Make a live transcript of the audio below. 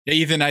Yeah,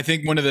 Ethan, I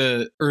think one of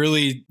the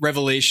early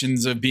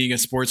revelations of being a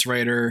sports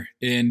writer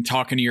in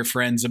talking to your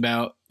friends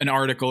about an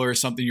article or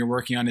something you're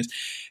working on is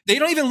they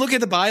don't even look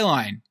at the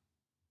byline.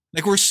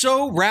 Like we're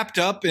so wrapped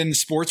up in the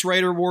sports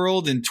writer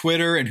world and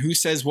Twitter and who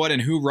says what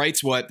and who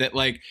writes what that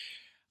like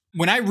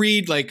when I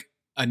read like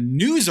a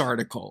news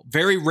article,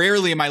 very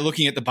rarely am I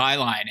looking at the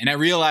byline. And I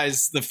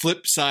realize the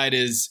flip side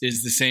is the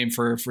same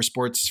for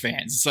sports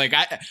fans. It's like,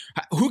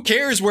 who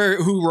cares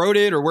who wrote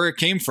it or where it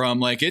came from?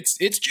 Like it's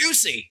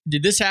juicy.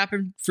 Did this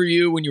happen for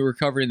you when you were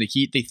covering the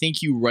Heat? They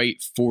think you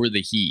write for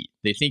the Heat.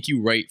 They think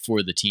you write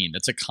for the team.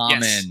 That's a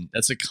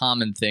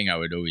common thing I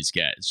would always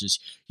get. It's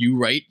just you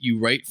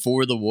write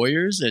for the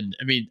Warriors. And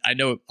I mean, I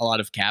know a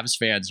lot of Cavs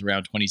fans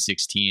around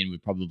 2016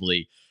 would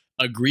probably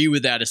agree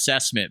with that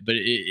assessment, but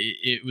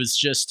it was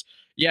just,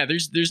 yeah,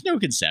 there's no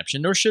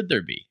conception, nor should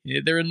there be.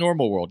 They're a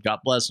normal world. God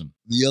bless them.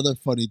 The other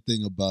funny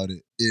thing about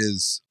it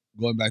is,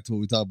 going back to what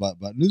we talked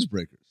about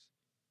newsbreakers,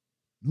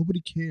 nobody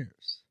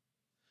cares.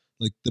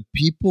 Like, the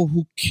people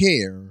who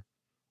care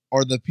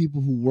are the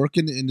people who work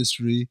in the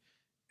industry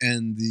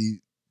and the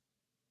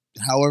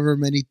however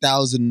many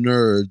thousand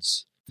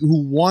nerds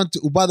who want to,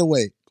 who, by the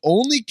way,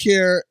 only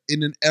care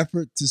in an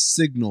effort to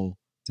signal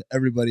to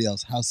everybody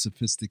else how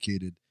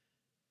sophisticated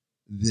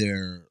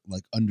their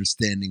like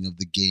understanding of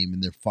the game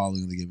and their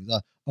following of the game.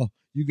 Oh,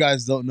 you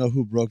guys don't know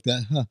who broke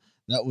that? Huh,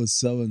 that was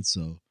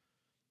so-and-so.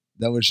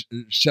 That was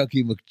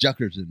Shucky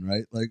McJuckerton,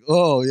 right? Like,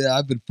 oh yeah,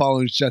 I've been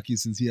following Shucky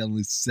since he had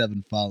only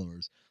 7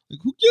 followers.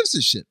 Like, who gives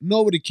a shit?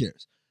 Nobody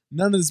cares.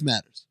 None of this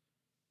matters.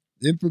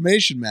 The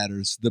information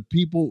matters. The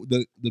people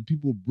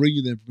bring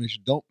you the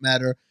information don't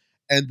matter.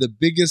 And the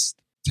biggest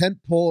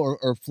tentpole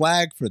or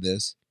flag for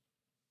this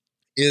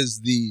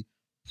is the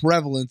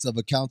prevalence of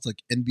accounts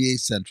like NBA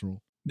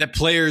Central, that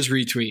players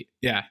retweet.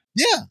 Yeah.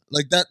 Yeah.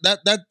 Like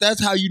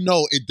that's how you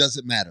know it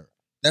doesn't matter.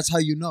 That's how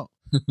you know.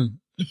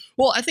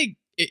 Well, I think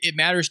it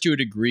matters to a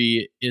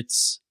degree.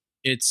 It's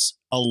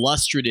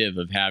illustrative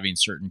of having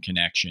certain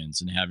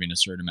connections and having a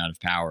certain amount of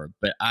power.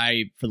 But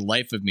for the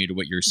life of me, to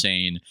what you're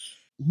saying,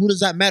 who does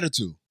that matter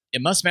to?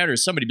 It must matter to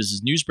somebody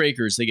because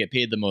newsbreakers, they get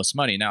paid the most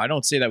money. Now, I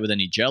don't say that with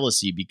any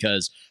jealousy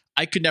because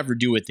I could never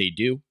do what they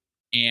do.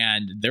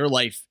 And their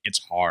life,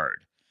 it's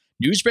hard.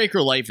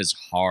 Newsbreaker life is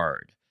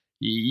hard.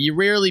 You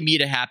rarely meet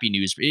a happy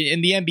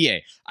in the NBA.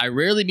 I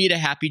rarely meet a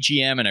happy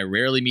GM and I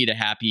rarely meet a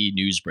happy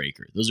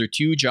newsbreaker. Those are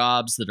two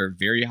jobs that are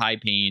very high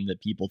paying that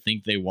people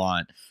think they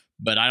want,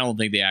 but I don't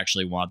think they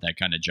actually want that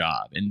kind of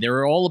job. And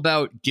they're all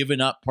about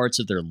giving up parts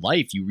of their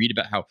life. You read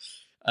about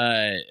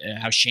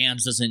how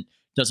Shams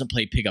doesn't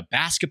play pickup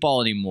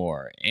basketball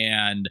anymore,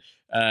 and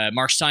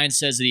Mark Stein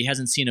says that he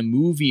hasn't seen a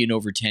movie in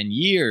over 10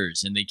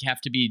 years, and they have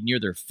to be near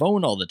their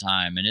phone all the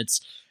time. And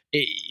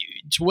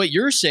to what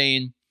you're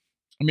saying,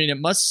 I mean,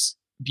 it must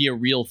be a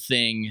real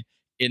thing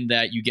in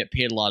that you get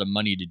paid a lot of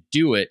money to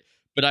do it.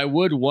 But I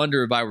would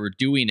wonder if I were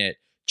doing it,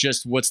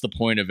 just what's the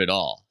point of it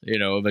all? You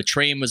know, if a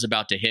train was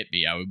about to hit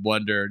me, I would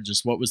wonder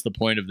just what was the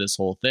point of this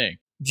whole thing?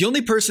 The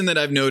only person that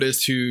I've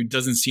noticed who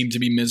doesn't seem to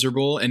be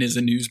miserable and is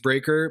a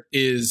newsbreaker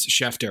is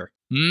Schefter.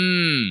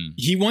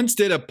 He once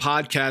did a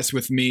podcast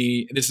with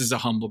me. This is a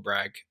humble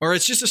brag, or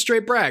it's just a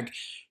straight brag.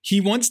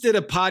 He once did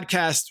a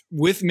podcast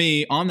with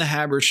me on the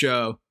Haber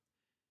Show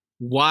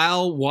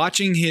while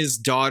watching his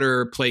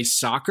daughter play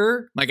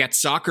soccer, like at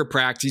soccer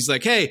practice. He's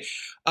like, hey,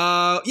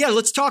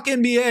 let's talk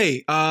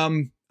NBA.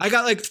 I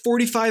got like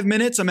 45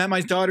 minutes. I'm at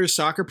my daughter's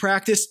soccer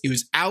practice. It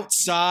was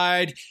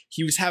outside.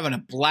 He was having a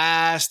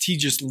blast. He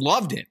just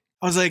loved it.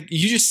 I was like,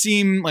 you just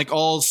seem like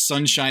all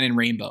sunshine and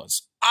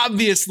rainbows.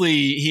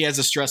 Obviously, he has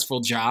a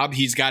stressful job.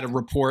 He's got to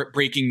report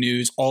breaking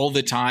news all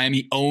the time.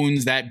 He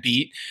owns that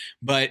beat.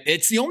 But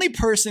it's the only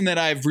person that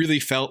I've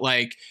really felt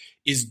like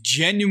is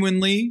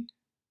genuinely,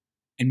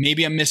 and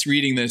maybe I'm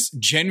misreading this,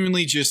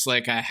 genuinely just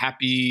like a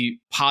happy,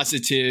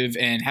 positive,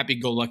 and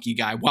happy-go-lucky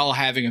guy while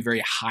having a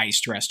very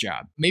high-stress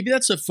job. Maybe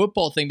that's a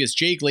football thing because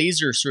Jay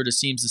Glazer sort of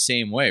seems the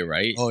same way,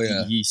 right? Oh,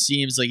 yeah. He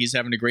seems like he's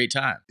having a great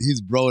time.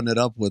 He's broing it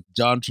up with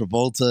John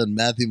Travolta and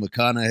Matthew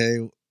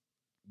McConaughey,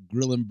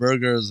 grilling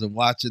burgers and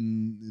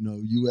watching,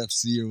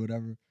 UFC or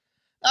whatever.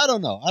 I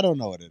don't know. I don't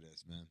know what it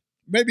is, man.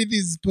 Maybe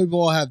these people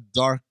all have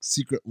dark,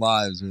 secret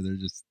lives where they're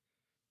just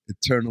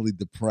eternally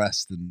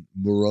depressed and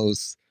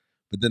morose.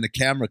 But then the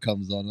camera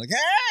comes on like,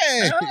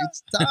 hey,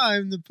 it's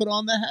time to put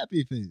on the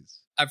happy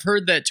face. I've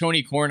heard that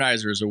Tony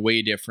Kornheiser is a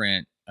way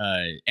different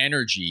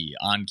energy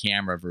on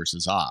camera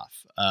versus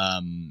off.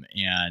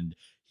 And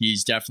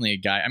he's definitely a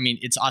guy. I mean,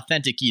 it's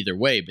authentic either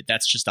way, but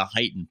that's just a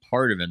heightened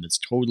part of him that's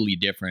totally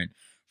different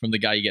from the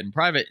guy you get in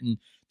private. And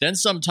then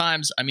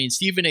sometimes, I mean,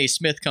 Stephen A.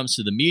 Smith comes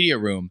to the media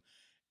room,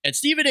 and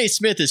Stephen A.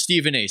 Smith is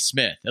Stephen A.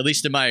 Smith, at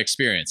least in my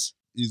experience.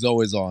 He's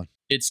always on.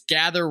 It's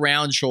gather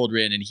round,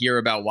 children, and hear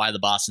about why the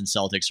Boston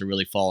Celtics are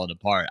really falling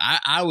apart.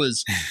 I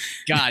was,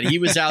 God, he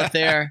was out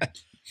there.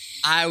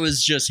 I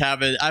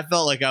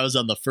felt like I was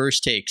on the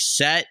First Take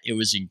set. It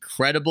was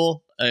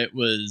incredible. It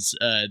was,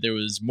 there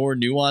was more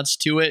nuance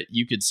to it.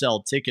 You could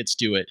sell tickets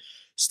to it.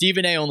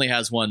 Stephen A. only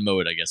has one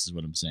mode, I guess is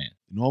what I'm saying.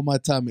 In all my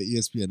time at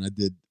ESPN, I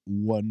did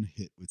one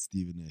hit with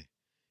Stephen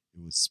A.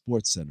 It was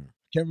Sports Center.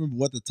 I can't remember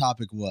what the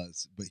topic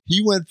was, but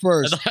he went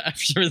first. I'm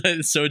sure that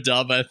is so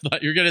dumb. I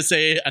thought you were gonna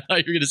say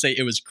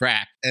it was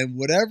crack. And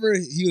whatever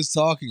he was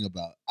talking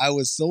about, I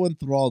was so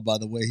enthralled by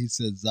the way he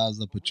said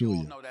Zaza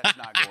Pachulia. No, that's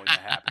not going to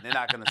happen. They're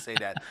not going to say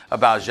that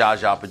about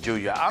Zaza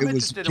Pachulia. It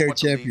was Kerry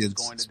Champions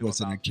Sports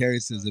Center. Kerry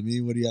says, what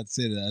do you have to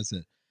say to that? I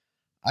said,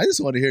 I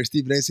just want to hear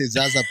Stephen A. say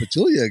Zaza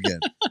Pachulia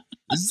again.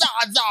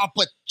 Zaza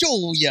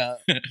Pachulia.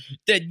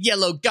 That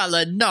yellow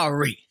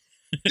Gallinari.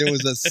 There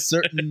was a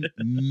certain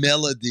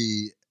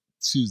melody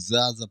to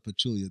Zaza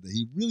Pachulia that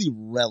he really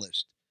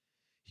relished.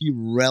 He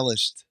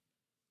relished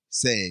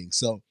saying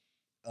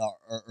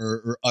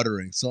or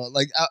uttering. So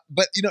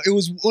but it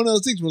was one of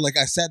those things where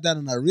I sat down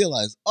and I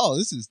realized, oh,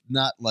 this is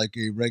not like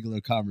a regular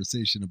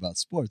conversation about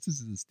sports. This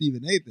is a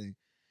Stephen A. thing.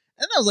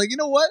 And I was like, you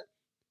know what?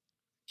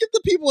 Give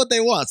the people what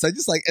they want. So I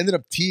just ended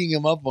up teeing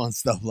him up on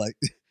stuff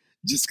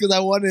just because I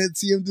wanted to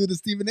see him do the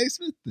Stephen A.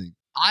 Smith thing.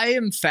 I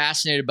am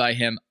fascinated by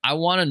him. I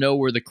want to know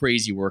where the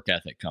crazy work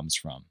ethic comes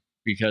from,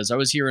 because I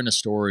was hearing a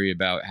story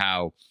about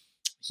how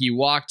he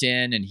walked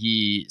in and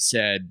he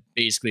said,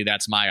 basically,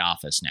 that's my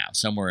office now,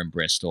 somewhere in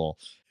Bristol.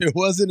 It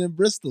wasn't in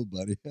Bristol,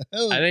 buddy.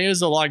 I think it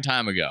was a long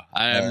time ago.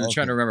 I'm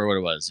trying to remember what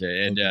it was.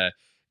 And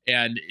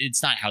and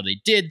it's not how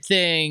they did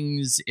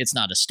things. It's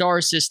not a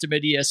star system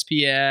at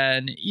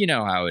ESPN. You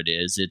know how it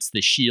is. It's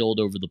the shield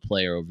over the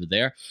player over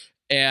there.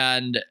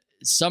 And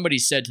somebody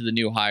said to the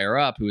new higher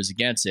up who was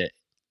against it,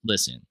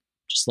 listen,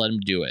 just let him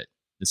do it.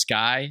 This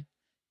guy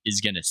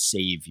is going to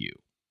save you.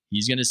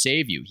 He's going to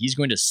save you. He's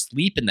going to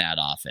sleep in that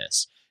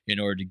office in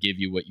order to give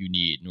you what you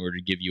need, in order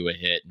to give you a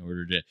hit, in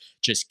order to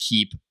just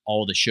keep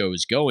all the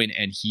shows going.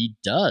 And he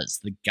does.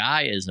 The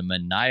guy is a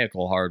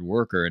maniacal hard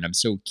worker. And I'm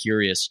so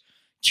curious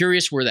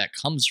where that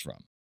comes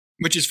from.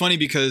 Which is funny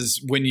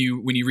because when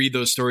you read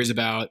those stories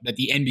about that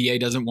the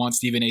NBA doesn't want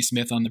Stephen A.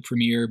 Smith on the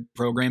premier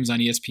programs on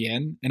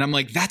ESPN, and I'm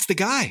like, that's the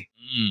guy.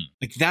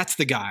 That's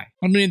the guy.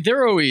 I mean,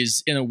 they're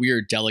always in a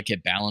weird,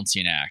 delicate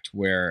balancing act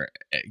where,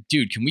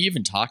 dude, can we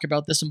even talk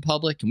about this in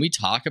public? Can we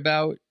talk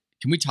about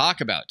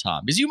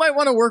Tom? Because you might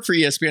want to work for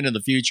ESPN in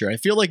the future. I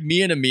feel like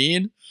me and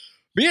Amin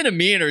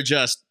are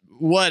just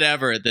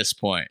whatever at this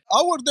point.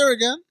 I'll work there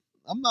again.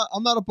 I'm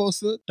not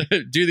opposed to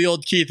it. Do the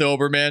old Keith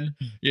Olbermann.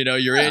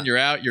 You're in, you're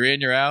out, you're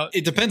in, you're out.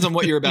 It depends on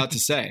what you're about to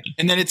say.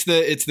 And then it's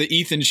the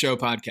Ethan Show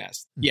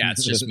podcast. Yeah,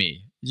 it's just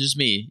me. Just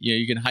me.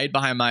 You can hide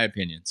behind my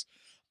opinions.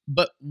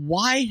 But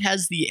why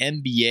has the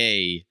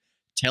NBA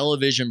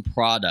television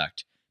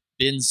product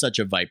been such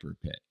a viper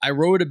pit? I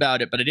wrote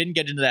about it, but I didn't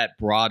get into that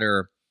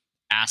broader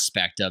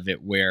aspect of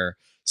it where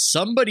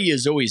somebody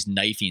is always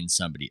knifing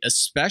somebody,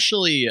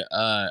 especially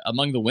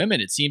among the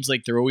women. It seems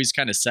like they're always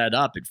kind of set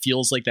up. It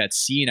feels like that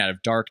scene out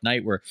of Dark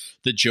Knight where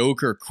the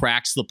Joker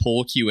cracks the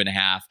pole cue in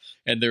half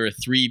and there are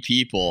 3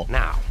 people.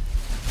 Now,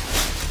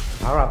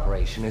 our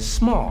operation is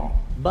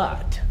small,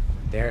 but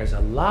there's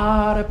a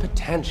lot of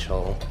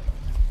potential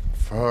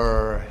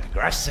for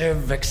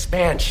aggressive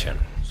expansion.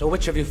 So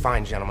which of you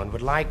fine gentlemen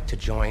would like to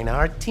join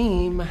our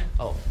team?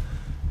 Oh,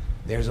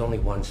 there's only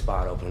one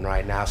spot open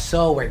right now,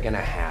 so we're gonna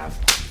have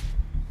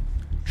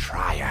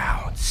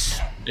tryouts.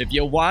 If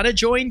you want to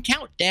join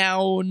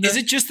Countdown. Is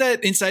it just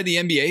that inside the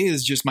NBA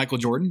is just Michael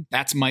Jordan?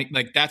 That's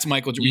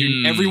Michael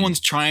Jordan. Everyone's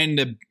trying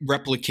to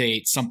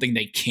replicate something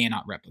they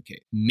cannot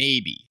replicate.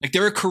 Maybe.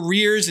 There are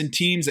careers and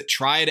teams that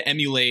try to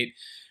emulate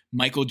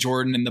Michael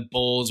Jordan and the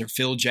Bulls or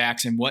Phil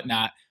Jackson,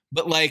 whatnot.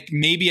 But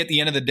maybe at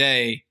the end of the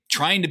day,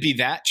 trying to be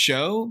that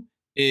show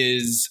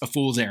is a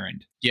fool's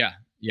errand. Yeah,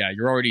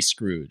 you're already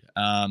screwed.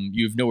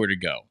 You have nowhere to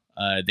go.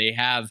 They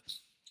have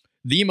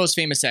the most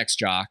famous sex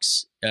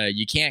jocks.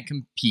 You can't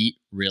compete,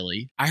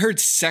 really. I heard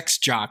sex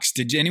jocks.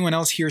 Did anyone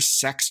else hear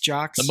sex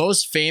jocks? The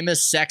most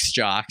famous sex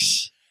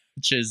jocks,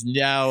 which is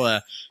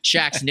now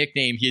Shaq's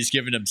nickname he's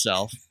given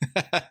himself.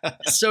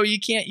 So you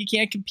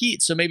can't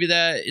compete. So maybe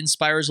that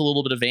inspires a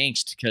little bit of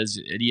angst because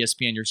at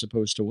ESPN you're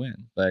supposed to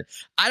win. But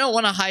I don't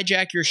want to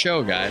hijack your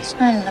show, guys.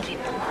 I love you,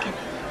 Pumpkin.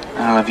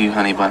 I love you,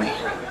 honey bunny.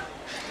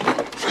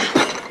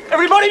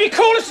 Everybody be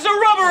cool, this is a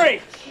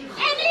robbery!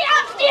 Any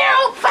of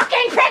you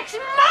fucking pricks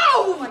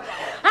move! And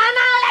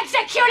I'll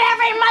execute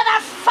every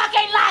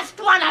motherfucking last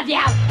one of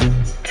you!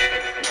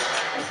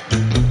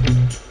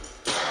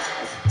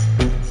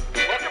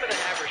 Welcome to the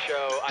Haber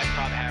Show. I'm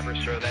Tom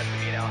Haberstroh. That's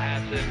Amin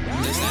Al-Hassan.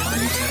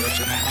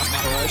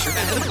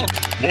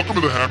 Welcome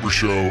to the Haber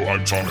Show.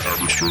 I'm Tom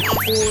Haberstroh.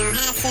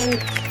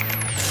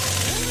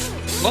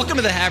 Welcome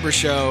to the Haber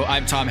Show.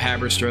 I'm Tom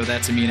Haberstroh.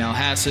 That's Amin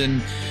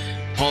Al-Hassan.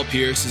 Paul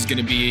Pierce is going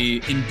to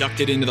be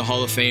inducted into the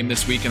Hall of Fame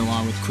this weekend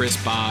along with Chris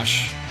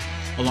Bosh,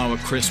 along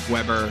with Chris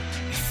Webber.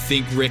 I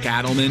think Rick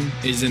Adelman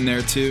is in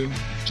there too.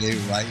 Jay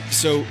Wright.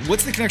 So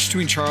what's the connection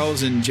between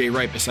Charles and Jay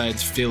Wright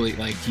besides Philly?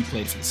 He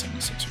played for the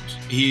 76ers.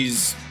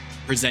 He's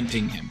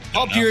presenting him.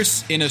 Paul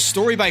Pierce in a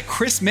story by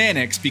Chris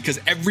Mannix, because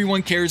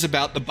everyone cares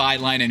about the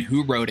byline and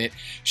who wrote it.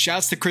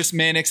 Shouts to Chris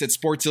Mannix at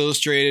Sports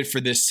Illustrated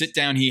for this sit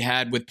down he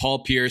had with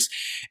Paul Pierce.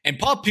 And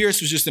Paul Pierce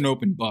was just an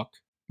open book.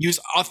 He was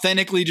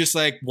authentically just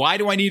like, why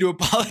do I need to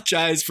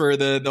apologize for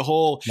the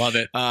whole Love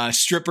it.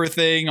 Stripper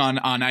thing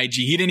on IG?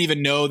 He didn't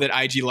even know that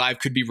IG Live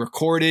could be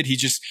recorded.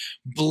 He's just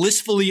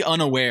blissfully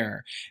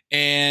unaware.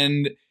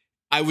 And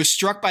I was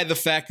struck by the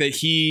fact that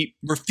he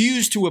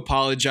refused to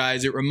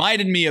apologize. It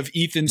reminded me of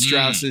Ethan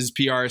Strauss's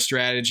PR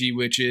strategy,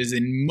 which is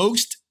in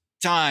most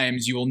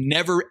times you will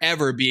never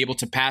ever be able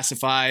to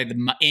pacify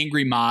the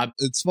angry mob.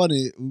 It's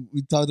funny,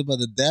 we talked about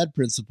the dad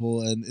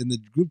principle, and in the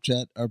group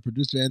chat our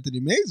producer Anthony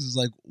Mays is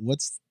like,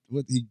 what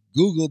he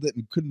Googled it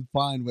and couldn't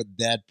find what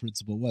dad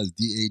principle was,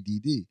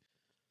 DADD.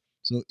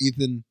 So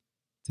Ethan,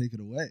 take it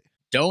away.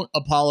 Don't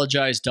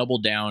apologize, double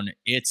down.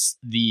 It's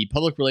the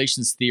public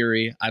relations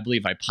theory I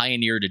believe I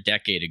pioneered a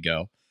decade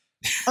ago.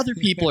 Other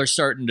people are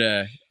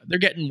they're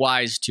getting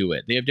wise to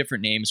it. They have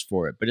different names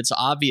for it, but it's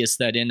obvious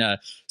that in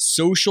a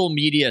social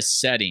media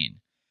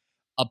setting,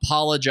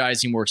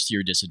 apologizing works to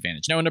your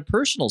disadvantage. Now, in a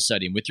personal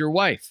setting with your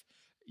wife,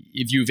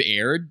 if you've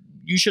erred,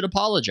 you should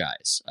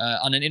apologize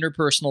on an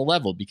interpersonal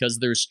level because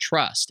there's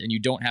trust and you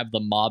don't have the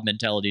mob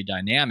mentality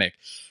dynamic.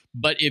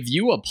 But if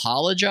you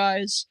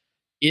apologize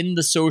in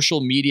the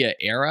social media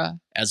era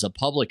as a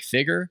public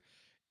figure,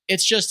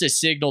 it's just a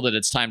signal that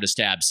it's time to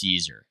stab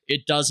Caesar.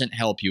 It doesn't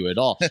help you at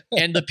all.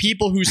 And the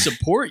people who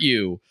support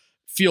you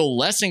feel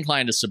less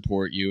inclined to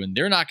support you, and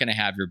they're not going to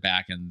have your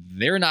back, and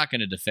they're not going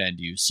to defend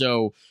you.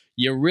 So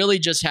you really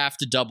just have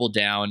to double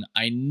down.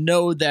 I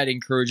know that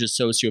encourages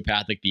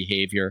sociopathic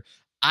behavior.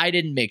 I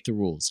didn't make the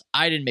rules.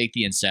 I didn't make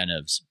the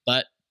incentives,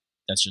 but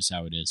that's just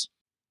how it is.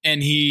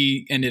 And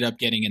he ended up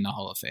getting in the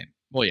Hall of Fame.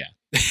 Well, yeah.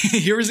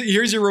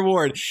 Here's your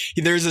reward.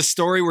 There's a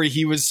story where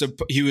he was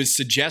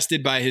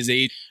suggested by his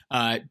agent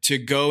to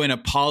go and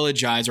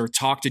apologize or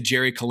talk to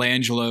Jerry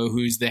Colangelo,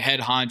 who's the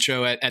head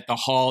honcho at the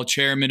Hall,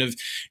 chairman of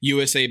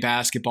USA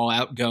Basketball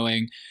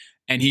Outgoing.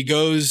 And he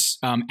goes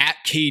at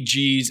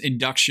KG's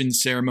induction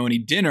ceremony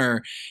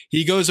dinner.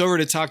 He goes over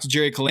to talk to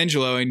Jerry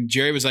Colangelo, and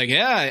Jerry was like,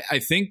 "Yeah, I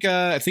think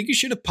you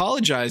should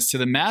apologize to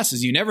the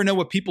masses. You never know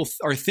what people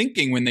are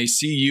thinking when they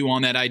see you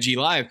on that IG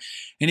Live."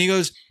 And he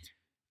goes,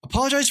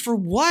 "Apologize for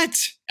what?"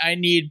 I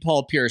need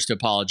Paul Pierce to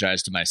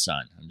apologize to my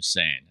son. I'm just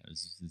saying.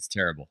 It's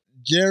terrible.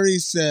 Jerry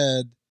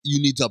said,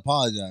 you need to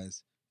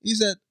apologize. He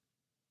said,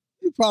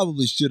 you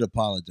probably should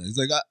apologize. He's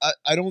like,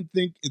 I don't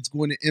think it's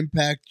going to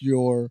impact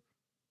your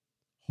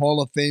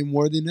Hall of Fame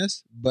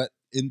worthiness, but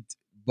in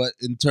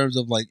terms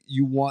of like,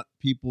 you want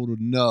people to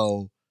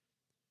know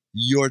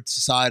your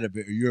side of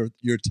it or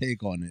your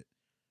take on it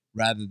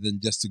rather than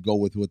just to go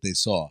with what they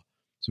saw.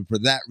 So for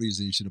that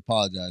reason, you should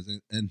apologize.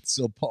 And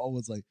so Paul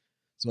was like,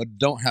 so I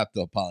don't have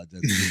to apologize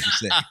for what you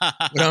say.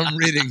 What I'm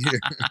reading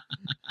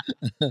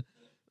here.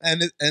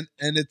 and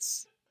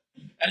it's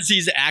as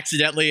he's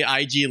accidentally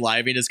IG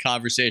living his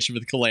conversation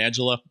with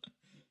Colangelo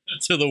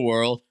to the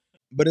world.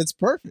 But it's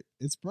perfect.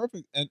 It's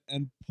perfect.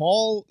 And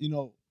Paul,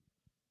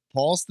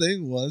 Paul's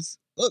thing was,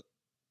 look,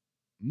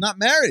 I'm not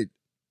married.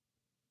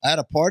 I had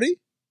a party.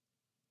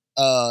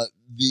 The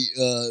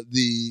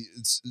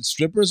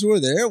strippers who were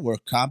there were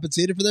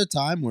compensated for their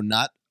time, were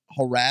not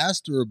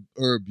harassed or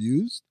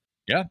abused.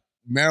 Yeah.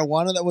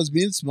 Marijuana that was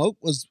being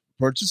smoked was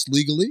purchased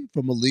legally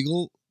from a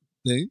legal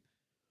thing.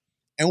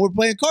 And we're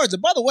playing cards.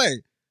 And by the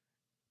way,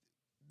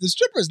 the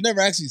strippers never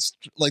actually,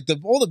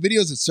 all the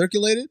videos that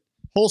circulated,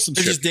 wholesome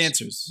They're strippers. just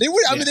dancers. They were,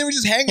 I mean, they were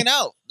just hanging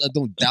out. I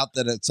don't doubt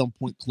that at some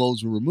point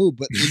clothes were removed,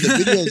 but in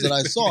the videos that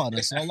I saw, and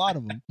I saw a lot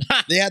of them,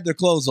 they had their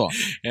clothes on.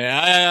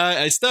 Yeah,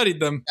 I studied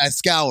them. I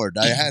scoured.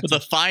 I had with a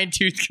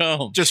fine-tooth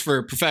comb. Just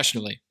for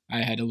professionally.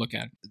 I had to look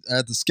at it. I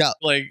had to scout.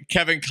 Like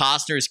Kevin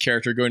Costner's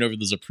character going over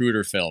the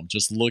Zapruder film,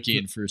 just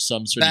looking for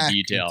some sort of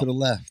detail. To the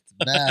left.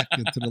 Back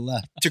and to the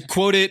left. To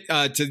quote it,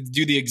 to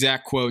do the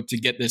exact quote, to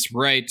get this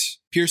right,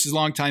 Pierce's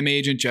longtime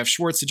agent, Jeff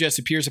Schwartz,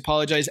 suggested Pierce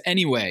apologize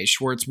anyway.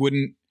 Schwartz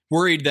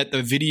worried that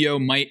the video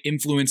might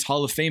influence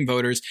Hall of Fame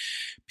voters.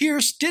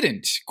 Pierce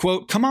didn't.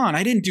 Quote, "Come on,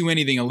 I didn't do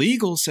anything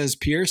illegal," says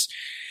Pierce.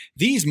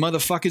 "These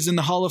motherfuckers in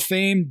the Hall of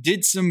Fame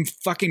did some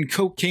fucking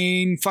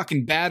cocaine,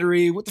 fucking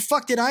battery. What the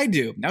fuck did I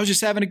do? I was just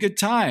having a good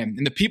time.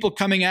 And the people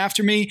coming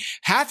after me,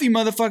 half you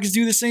motherfuckers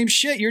do the same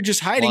shit. You're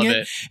just hiding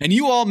it. And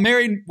you all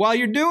married while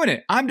you're doing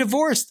it. I'm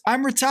divorced.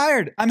 I'm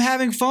retired. I'm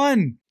having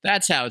fun."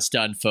 That's how it's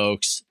done,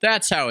 folks.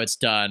 That's how it's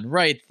done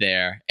right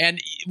there. And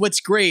what's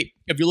great,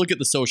 if you look at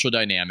the social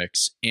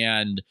dynamics,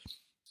 and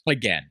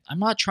again, I'm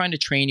not trying to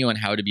train you on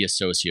how to be a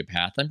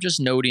sociopath. I'm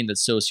just noting that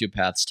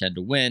sociopaths tend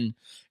to win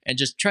and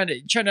just trying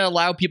to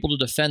allow people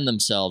to defend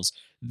themselves.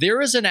 There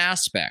is an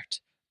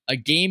aspect, a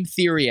game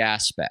theory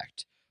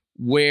aspect,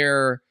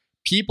 where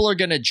people are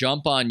going to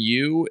jump on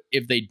you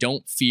if they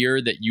don't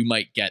fear that you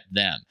might get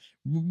them.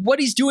 What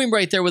he's doing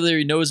right there, whether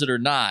he knows it or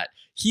not,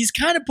 he's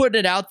kind of putting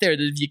it out there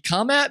that if you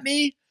come at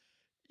me,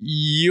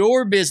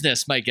 your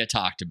business might get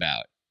talked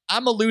about.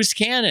 I'm a loose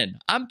cannon.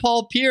 I'm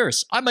Paul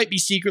Pierce. I might be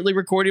secretly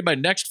recording my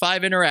next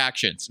 5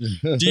 interactions.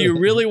 Do you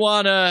really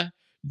want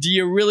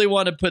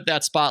to put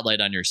that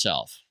spotlight on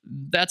yourself?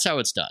 That's how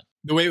it's done.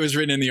 The way it was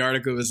written in the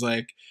article was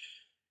like,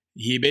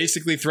 he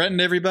basically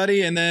threatened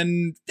everybody, and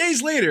then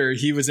days later,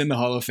 he was in the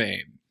Hall of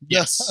Fame.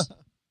 Yes.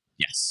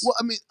 Yes. Well,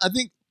 I mean, I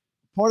think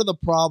part of the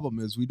problem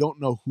is we don't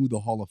know who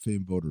the Hall of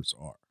Fame voters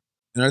are.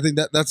 And I think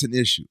that's an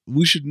issue.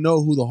 We should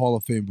know who the Hall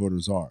of Fame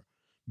voters are.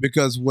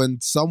 Because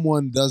when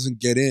someone doesn't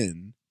get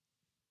in,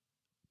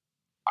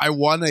 I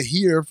want to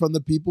hear from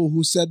the people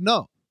who said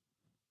no.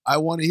 I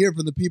want to hear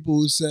from the people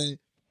who say,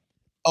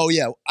 oh,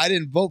 yeah, I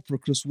didn't vote for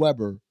Chris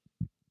Webber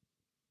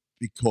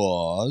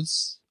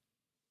because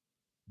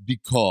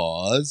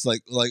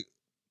like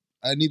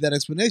I need that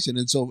explanation.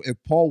 And so if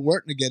Paul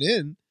weren't to get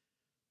in,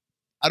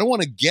 I don't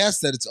want to guess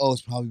that it's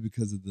probably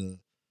because of the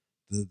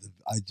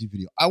IG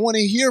video. I want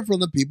to hear from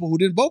the people who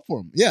didn't vote for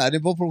him. Yeah, I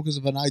didn't vote for him because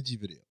of an IG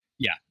video.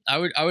 Yeah, I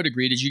would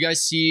agree. Did you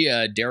guys see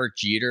Derek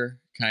Jeter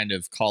kind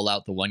of call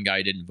out the one guy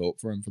who didn't vote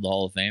for him for the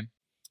Hall of Fame?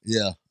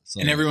 Yeah.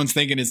 And everyone's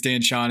thinking it's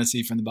Dan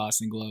Shaughnessy from the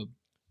Boston Globe.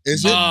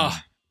 Is it?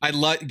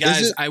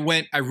 Guys,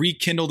 I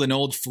rekindled an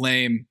old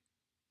flame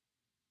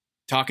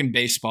talking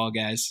baseball,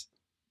 guys.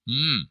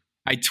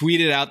 I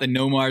tweeted out that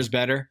Nomar's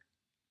better.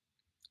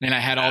 And I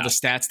had all the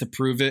stats to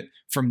prove it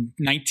from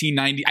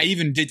 1990. I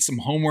even did some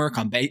homework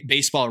on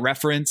Baseball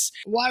Reference.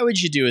 Why would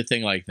you do a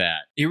thing like that?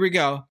 Here we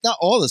go. Not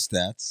all the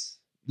stats.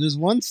 There's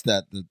one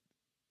stat that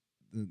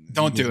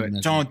don't do it.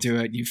 Don't do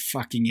it, you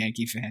fucking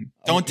Yankee fan.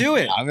 Don't do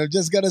it. I'm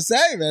just going to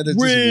say, man, there's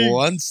just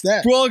one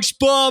stat. Bronx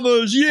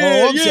Bombers.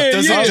 Yeah,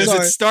 Does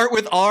it start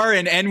with R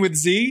and end with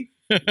Z?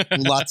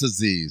 Lots of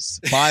Z's.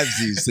 5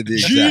 Z's to be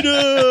exact.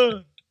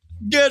 Jeter,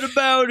 get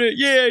about it.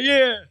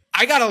 Yeah.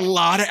 I got a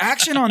lot of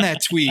action on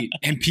that tweet,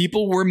 and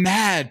people were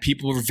mad.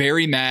 People were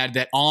very mad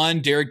that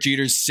on Derek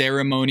Jeter's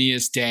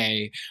ceremonious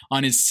day,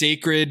 on his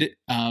sacred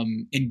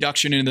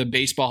induction into the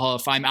Baseball Hall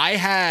of Fame, I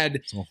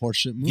had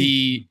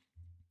the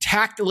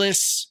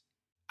tactless,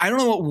 I don't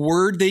know what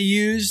word they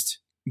used,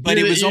 but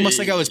it was almost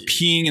like I was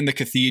peeing in the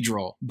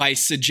cathedral by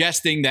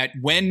suggesting that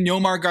when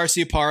Nomar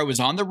Garciaparra was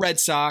on the Red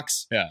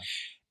Sox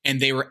and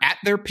they were at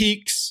their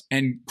peaks,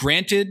 and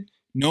granted,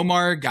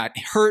 Nomar got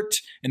hurt,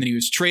 and then he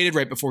was traded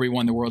right before we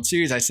won the World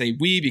Series. I say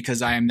we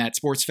because I am that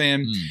sports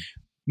fan.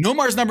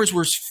 Nomar's numbers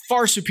were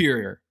far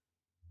superior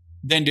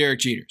than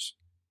Derek Jeter's.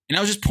 And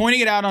I was just pointing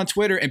it out on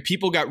Twitter, and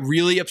people got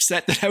really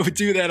upset that I would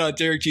do that on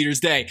Derek Jeter's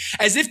day.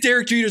 As if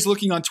Derek Jeter's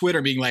looking on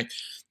Twitter being like,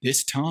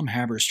 this Tom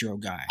Haberstroh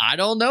guy. I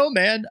don't know,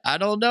 man. I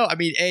don't know. I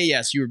mean, A,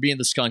 yes, you were being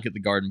the skunk at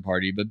the garden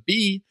party, but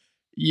B,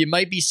 you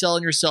might be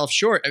selling yourself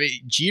short. I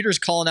mean, Jeter's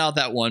calling out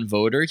that one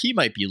voter. He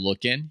might be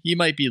looking. He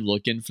might be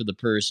looking for the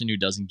person who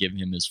doesn't give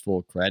him his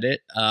full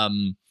credit.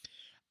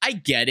 I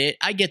get it.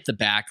 I get the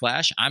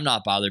backlash. I'm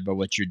not bothered by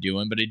what you're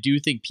doing, but I do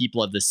think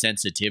people have the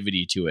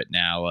sensitivity to it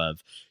now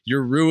of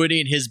you're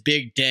ruining his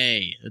big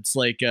day. It's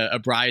like a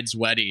bride's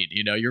wedding.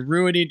 You know, you're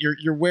ruining,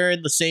 you're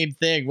wearing the same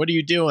thing. What are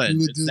you doing? You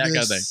would it's do that this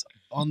kind of thing.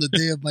 On the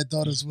day of my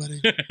daughter's wedding.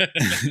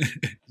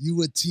 You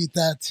would tweet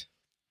that.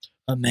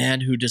 A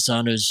man who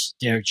dishonors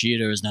Derek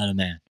Jeter is not a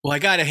man. Well, I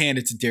got to hand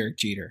it to Derek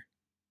Jeter,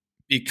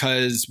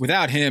 because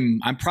without him,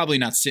 I'm probably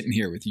not sitting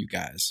here with you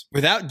guys.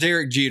 Without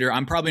Derek Jeter,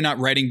 I'm probably not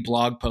writing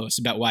blog posts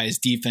about why his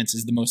defense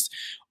is the most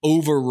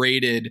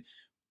overrated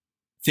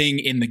thing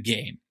in the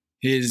game.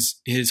 His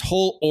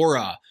whole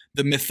aura,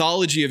 the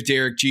mythology of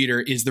Derek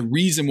Jeter, is the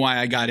reason why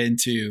I got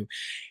into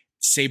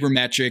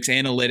sabermetrics,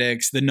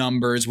 analytics, the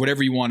numbers,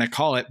 whatever you want to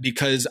call it,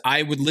 because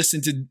I would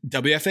listen to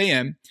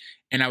WFAN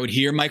and I would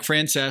hear Mike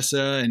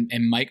Francesa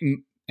and Mike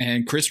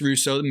and Chris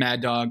Russo, the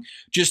Mad Dog,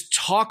 just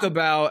talk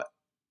about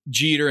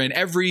Jeter, and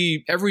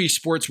every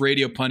sports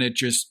radio pundit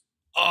just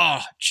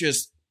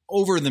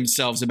over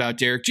themselves about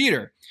Derek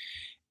Jeter.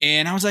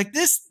 And I was like,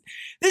 this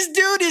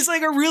dude is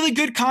like a really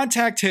good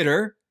contact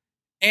hitter.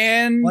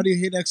 And why do you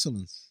hate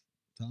excellence,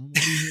 Tom?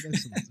 Why do you hate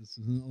excellence? That's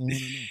what I want to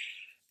know.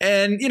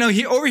 And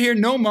he over here,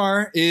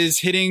 Nomar is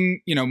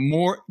hitting,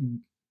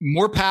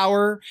 more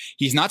power.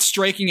 He's not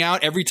striking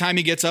out every time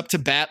he gets up to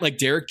bat like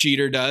Derek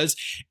Jeter does.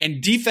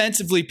 And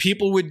defensively,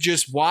 people would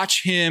just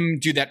watch him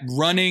do that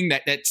running,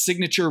 that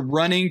signature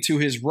running to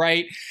his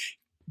right,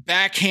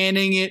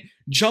 backhanding it,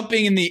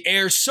 jumping in the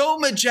air, so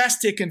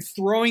majestic, and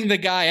throwing the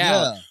guy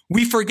out.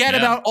 We forget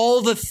about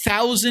all the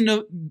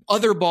 1,000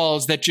 other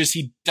balls that just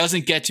he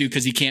doesn't get to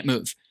because he can't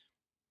move.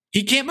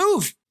 He can't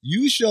move.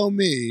 You show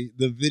me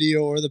the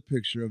video or the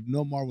picture of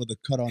Nomar with a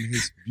cut on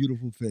his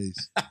beautiful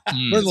face.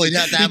 First of all, he'd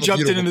have to have a beautiful face.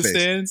 He jumped in the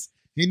stands.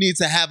 He needs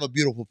to have a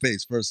beautiful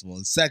face, first of all.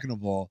 And second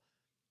of all,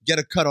 get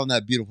a cut on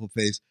that beautiful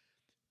face.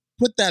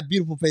 Put that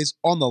beautiful face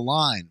on the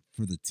line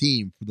for the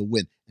team, for the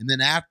win. And then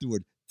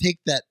afterward, take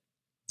that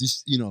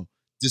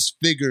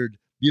disfigured,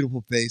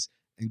 beautiful face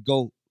and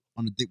go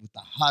on a date with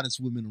the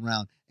hottest women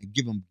around and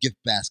give them gift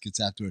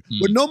baskets afterward.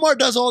 When Nomar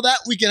does all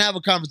that, we can have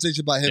a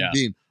conversation about him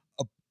being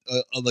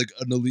like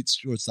an elite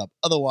shortstop.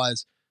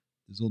 Otherwise,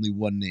 there's only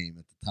one name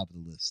at the top of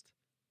the list: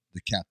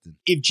 the captain.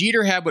 If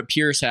Jeter had what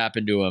Pierce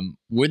happened to him,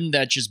 wouldn't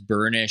that just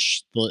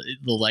burnish the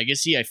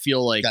legacy? I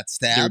feel like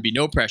there would be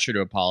no pressure to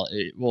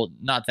apologize. Well,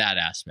 not that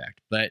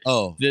aspect, but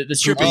the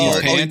stripping his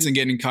pants and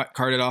getting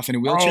carted off in a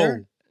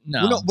wheelchair.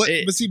 No, but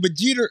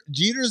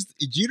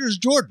Jeter's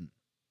Jordan.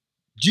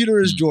 Jeter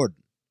is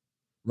Jordan,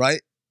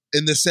 right?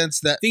 In the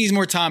sense that I think he's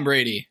more Tom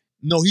Brady.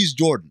 No, he's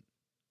Jordan,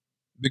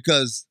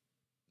 because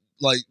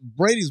like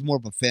Brady's more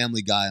of a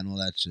family guy and all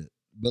that shit.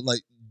 But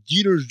like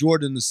Jeter's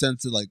Jordan in the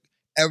sense that like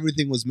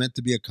everything was meant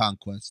to be a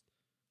conquest,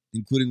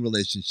 including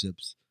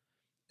relationships.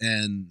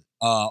 And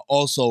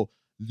also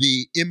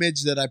the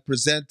image that I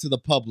present to the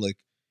public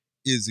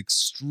is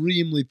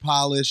extremely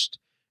polished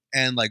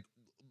and like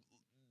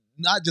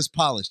not just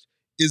polished,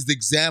 is the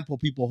example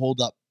people hold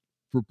up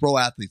for pro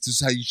athletes. This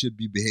is how you should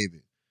be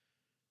behaving.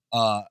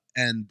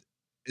 And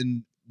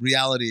in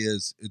reality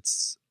is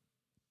it's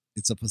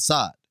a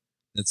facade.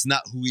 That's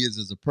not who he is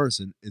as a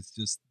person. It's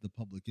just the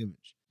public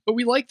image. But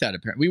we like that,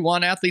 apparently. We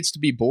want athletes to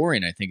be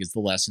boring, I think, is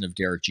the lesson of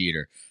Derek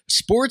Jeter.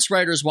 Sports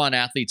writers want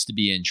athletes to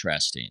be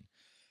interesting.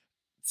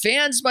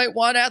 Fans might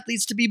want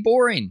athletes to be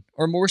boring,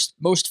 or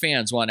most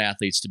fans want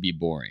athletes to be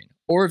boring.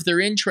 Or if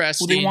they're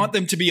interesting... Well, they want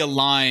them to be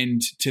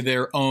aligned to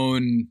their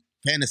own...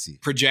 fantasy.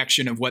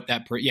 Projection of what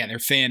that... their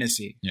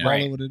fantasy. Yeah.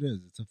 Right. What it is.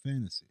 It's a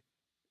fantasy.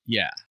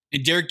 Yeah.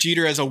 And Derek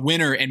Jeter as a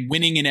winner and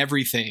winning in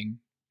everything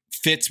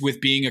fits with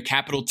being a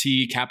capital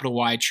T, capital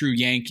Y, true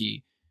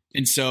Yankee.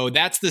 And so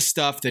that's the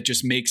stuff that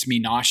just makes me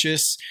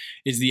nauseous,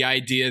 is the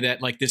idea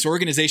that like this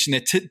organization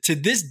that to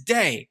this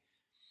day,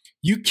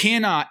 you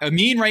cannot,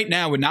 Amin right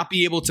now would not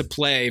be able to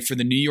play for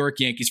the New York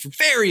Yankees for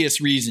various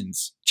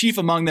reasons. Chief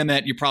among them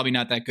that you're probably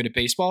not that good at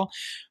baseball,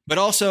 but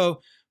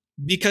also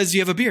because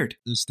you have a beard.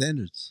 There's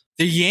standards.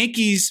 The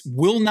Yankees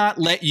will not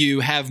let you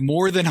have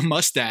more than a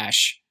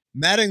mustache.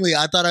 Mattingly,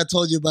 I thought I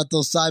told you about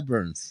those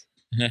sideburns.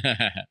 Good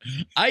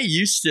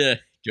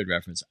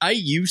reference. I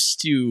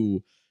used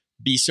to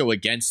be so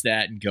against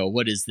that and go,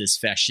 what is this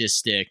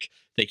fascistic?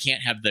 They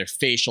can't have their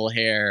facial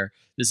hair.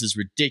 This is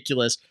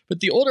ridiculous. But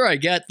the older I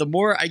get, the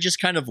more I just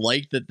kind of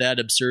like that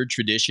absurd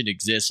tradition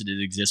exists, and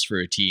it exists for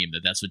a team,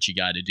 that's what you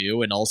got to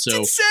do. And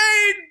also, it's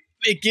insane.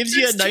 It gives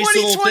you a nice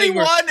little thing.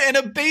 2021 and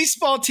a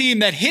baseball team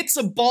that hits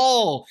a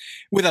ball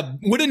with a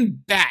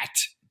wooden bat,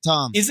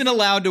 Tom, isn't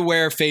allowed to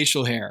wear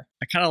facial hair.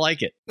 I kind of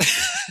like it.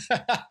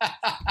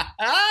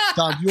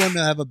 Tom, if you want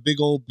to have a big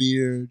old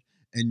beard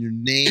and your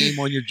name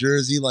on your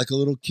jersey like a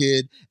little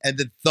kid, and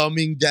then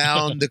thumbing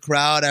down the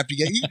crowd after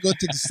you can go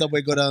to the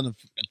subway, go down the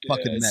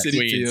fucking Mets.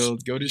 City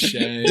Field, go to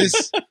Shea.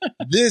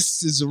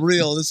 This is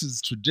real. This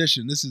is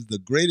tradition. This is the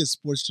greatest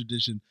sports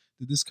tradition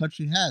that this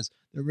country has.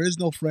 There is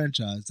no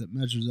franchise that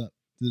measures up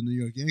to the New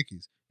York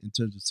Yankees in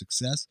terms of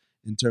success,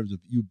 in terms of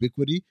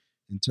ubiquity,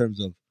 in terms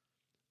of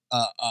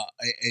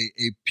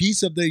a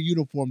piece of their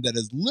uniform that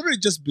has literally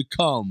just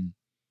become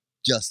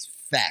just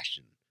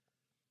fashion.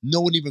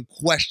 No one even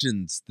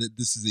questions that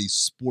this is a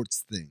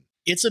sports thing.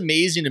 It's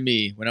amazing to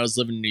me when I was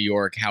living in New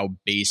York how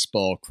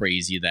baseball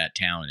crazy that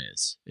town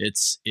is.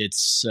 That's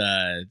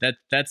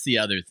the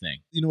other thing.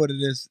 You know what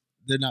it is?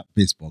 They're not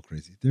baseball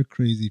crazy. They're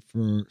crazy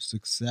for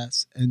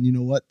success. And you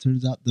know what?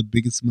 Turns out the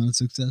biggest amount of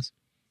success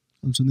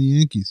comes from the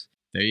Yankees.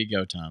 There you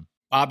go, Tom.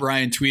 Bob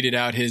Ryan tweeted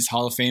out his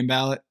Hall of Fame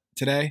ballot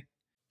today.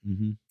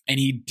 Mm-hmm. And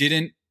he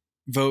didn't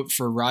vote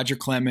for Roger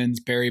Clemens,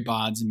 Barry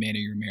Bonds, and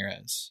Manny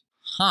Ramirez.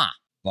 Huh.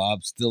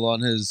 Bob's still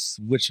on his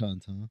witch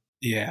hunt, huh?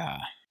 Yeah.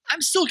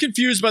 I'm still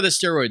confused by the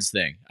steroids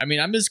thing. I mean,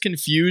 I'm as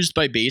confused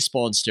by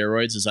baseball and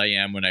steroids as I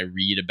am when I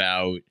read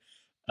about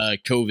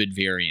COVID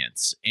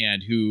variants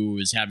and who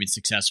is having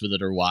success with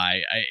it or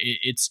why.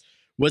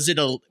 Was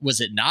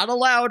it not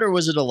allowed or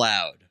was it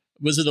allowed?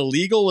 Was it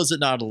illegal? Was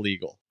it not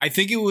illegal? I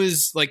think it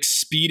was like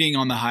speeding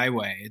on the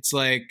highway. It's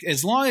like,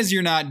 as long as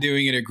you're not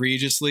doing it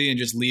egregiously and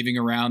just leaving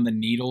around the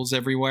needles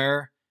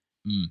everywhere,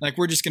 like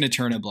we're just going to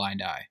turn a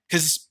blind eye.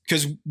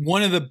 Because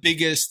one of the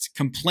biggest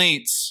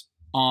complaints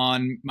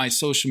on my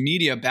social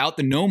media about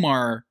the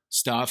Nomar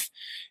stuff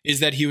is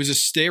that he was a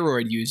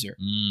steroid user.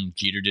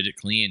 Jeter did it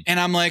clean. And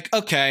I'm like,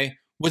 okay,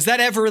 was that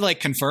ever like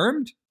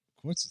confirmed?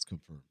 Of course it's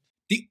confirmed.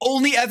 The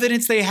only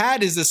evidence they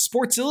had is a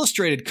Sports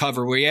Illustrated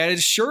cover where he had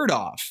his shirt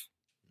off.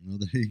 Well,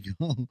 there you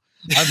go.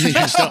 I mean,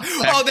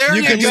 there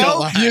you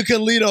go. You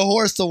can lead a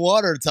horse to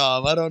water,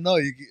 Tom. I don't know.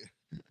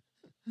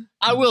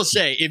 I will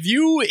say, if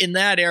you in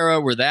that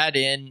era were that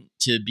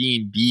into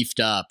being beefed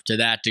up to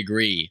that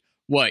degree,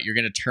 what, you're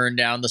going to turn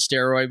down the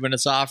steroid when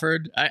it's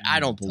offered? I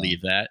don't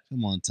believe that.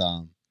 Come on,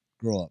 Tom.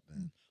 Grow up,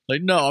 man.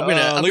 Like, no, I'm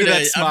gonna look at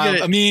that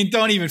smile. I mean,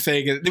 don't even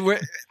fake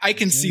it. I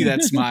can see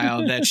that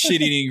smile, that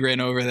shit-eating grin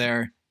over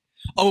there.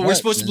 Oh, we're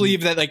supposed to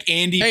believe that like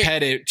Andy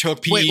Pettitte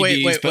took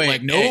PEDs, but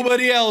like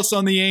nobody else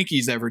on the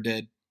Yankees ever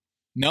did.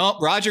 Nope,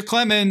 Roger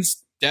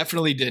Clemens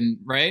definitely didn't,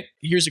 right?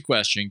 Here's a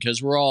question,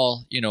 because we're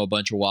all, a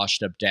bunch of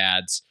washed up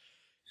dads.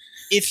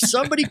 If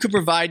somebody could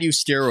provide you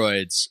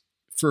steroids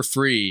for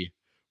free,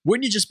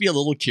 wouldn't you just be a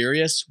little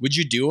curious? Would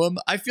you do them?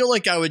 I feel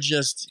like I would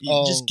just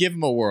give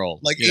them a whirl.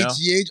 Like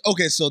HGH?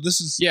 Okay, so this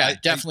is... Yeah,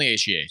 definitely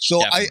HGH. So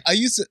definitely.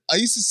 I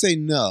used to say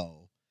no.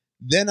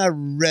 Then I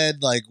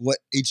read like what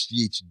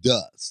HGH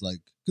does.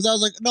 Like, because I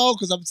was like, no,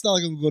 because it's not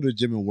like I'm going to go to the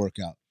gym and work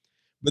out.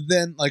 But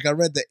then like I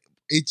read that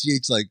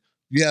HGH, like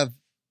you have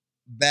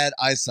bad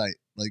eyesight,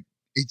 like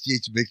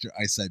HGH makes your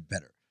eyesight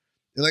better.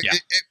 And, like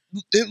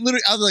it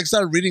literally, I was like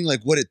started reading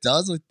like what it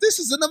does. Like, this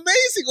is an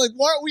amazing, like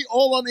why aren't we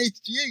all on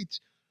HGH?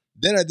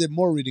 Then I did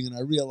more reading and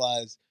I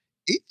realized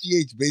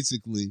HGH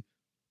basically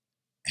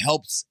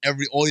helps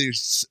all your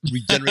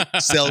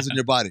regenerate cells in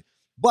your body.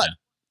 But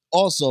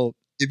also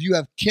if you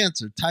have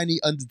cancer, tiny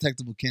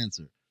undetectable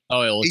cancer,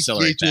 it'll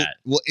accelerate that.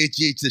 Will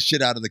HGH the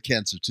shit out of the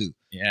cancer too.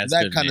 Yeah,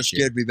 that kind of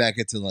scared me back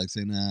into like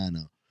saying, nah,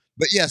 no.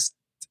 But yes,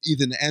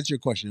 Ethan, to answer your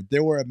question, if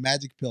there were a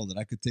magic pill that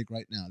I could take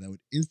right now that would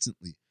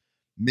instantly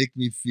make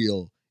me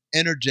feel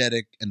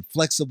energetic and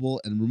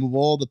flexible and remove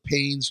all the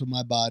pains from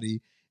my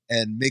body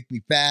and make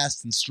me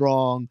fast and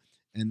strong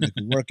and I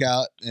could work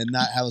out and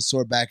not have a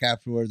sore back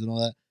afterwards and all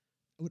that,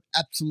 I would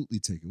absolutely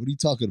take it. What are you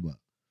talking about?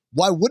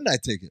 Why wouldn't I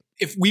take it?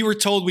 If we were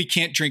told we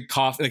can't drink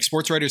coffee, like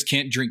sports writers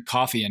can't drink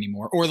coffee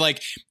anymore, or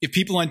like if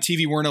people on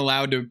TV weren't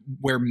allowed to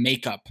wear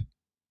makeup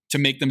to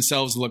make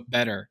themselves look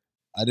better.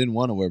 I didn't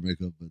want to wear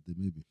makeup, but they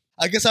maybe.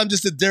 I guess I'm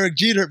just a Derek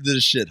Jeter of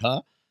this shit,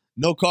 huh?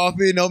 No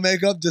coffee, no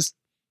makeup, just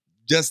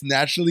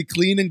naturally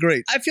clean and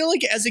great. I feel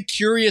like as a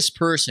curious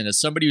person, as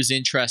somebody who's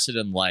interested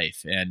in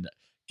life, and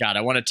God,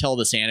 I want to tell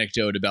this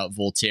anecdote about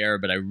Voltaire,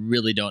 but I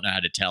really don't know how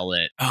to tell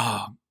it.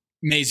 Oh,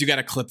 Maze, you got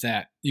to clip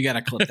that. You got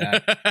to clip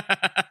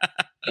that.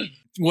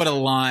 What a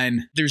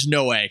line. There's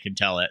no way I can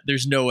tell it.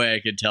 There's no way I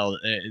can tell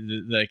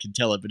that I can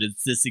tell it, but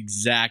it's this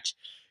exact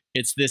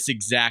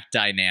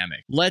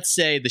dynamic. Let's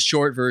say the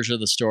short version of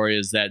the story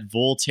is that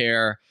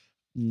Voltaire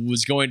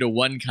was going to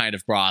one kind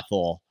of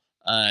brothel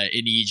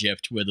in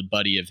Egypt with a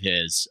buddy of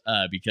his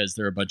because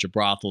there were a bunch of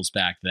brothels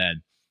back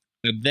then.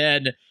 And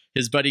then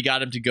his buddy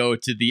got him to go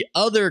to the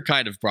other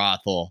kind of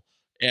brothel.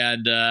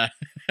 And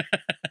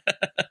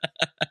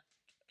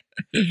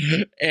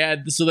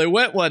and so they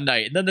went one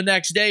night. And then the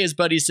next day, his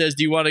buddy says,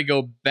 do you want to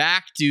go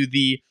back to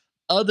the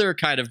other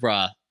kind of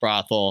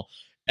brothel?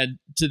 And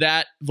to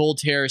that,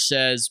 Voltaire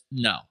says,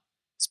 no.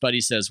 His buddy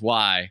says,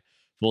 why?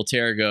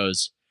 Voltaire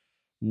goes,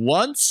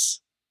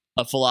 once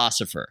a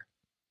philosopher,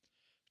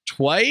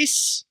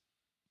 twice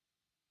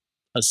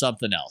a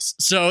something else.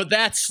 So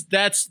that's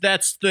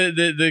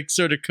the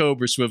sort of code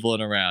we're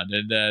swiveling around.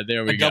 And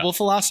there we go. A double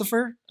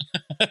philosopher?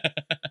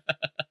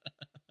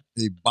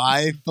 A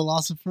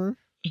bi-philosopher?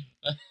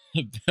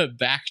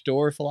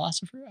 Backdoor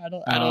philosopher? I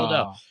don't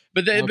know.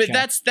 But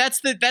that's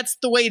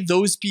the way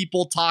those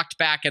people talked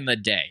back in the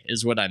day,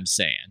 is what I'm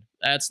saying.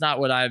 That's not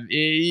what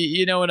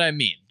you know what I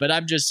mean. But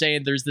I'm just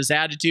saying there's this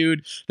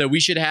attitude that we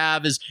should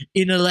have as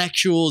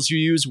intellectuals who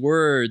use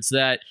words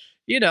that,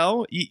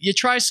 you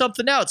try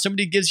something out.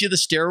 Somebody gives you the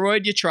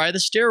steroid, you try the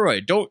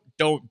steroid.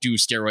 Don't do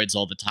steroids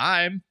all the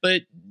time,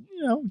 but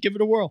give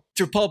it a whirl.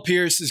 To Paul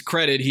Pierce's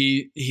credit,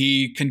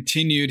 he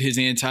continued his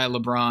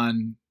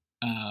anti-LeBron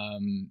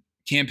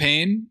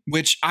campaign,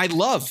 which I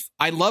love.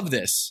 I love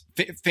this.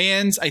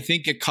 Fans, I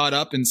think, get caught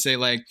up and say,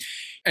 like,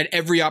 at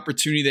every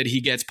opportunity that he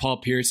gets, Paul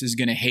Pierce is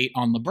going to hate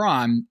on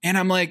LeBron. And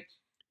I'm like,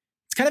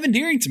 it's kind of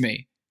endearing to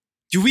me.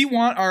 Do we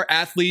want our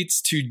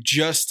athletes to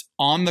just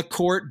on the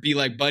court be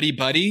like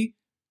buddy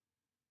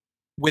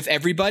with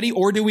everybody?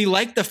 Or do we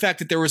like the fact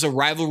that there was a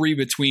rivalry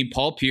between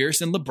Paul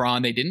Pierce and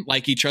LeBron? They didn't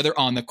like each other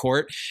on the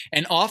court,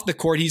 and off the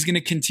court, he's going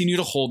to continue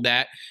to hold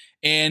that.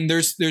 And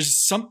there's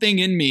something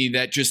in me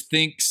that just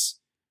thinks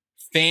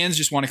fans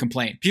just want to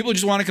complain. People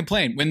just want to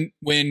complain.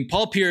 When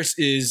Paul Pierce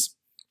is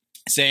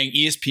saying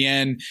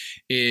ESPN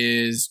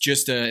is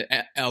just a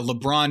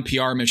LeBron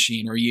PR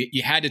machine, or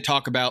you had to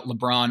talk about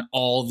LeBron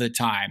all the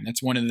time.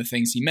 That's one of the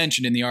things he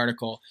mentioned in the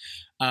article.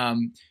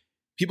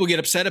 People get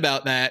upset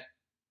about that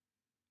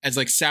as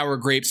like sour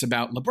grapes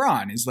about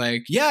LeBron. It's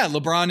like, yeah,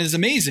 LeBron is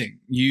amazing.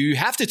 You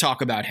have to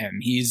talk about him.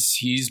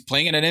 He's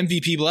playing at an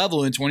MVP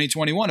level in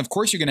 2021. Of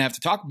course, you're going to have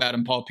to talk about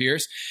him, Paul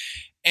Pierce.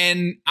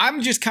 And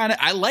I'm just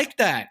I like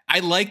that. I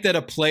like that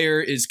a player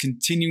is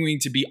continuing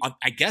to be,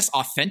 I guess,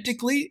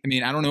 authentically. I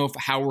mean, I don't know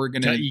how we're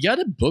going to. You got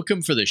to book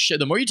him for the shit.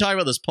 The more you talk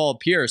about this Paul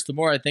Pierce, the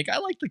more I think I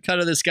like the cut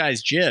of this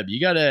guy's jib.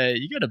 You gotta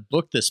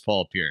book this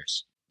Paul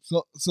Pierce.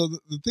 So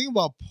the thing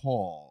about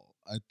Paul,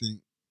 I think,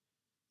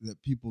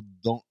 that people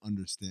don't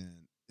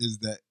understand is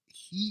that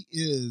he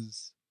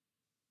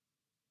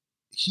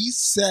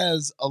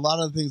says a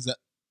lot of things that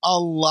a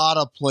lot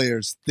of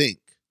players think,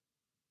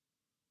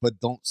 but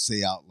don't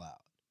say out loud.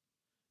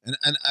 And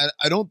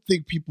I don't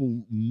think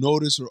people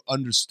notice or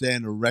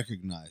understand or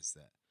recognize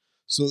that.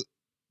 So,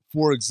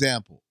 for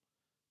example,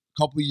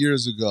 a couple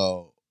years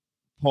ago,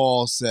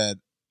 Paul said,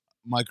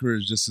 my career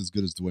is just as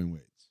good as Dwayne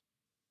Wade's.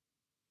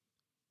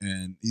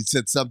 And he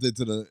said something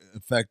to the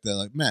effect that,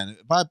 like, man,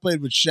 if I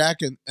played with Shaq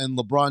and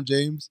LeBron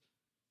James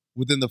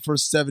within the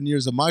first 7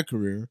 years of my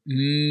career,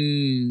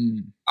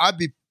 I'd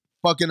be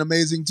fucking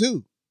amazing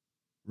too,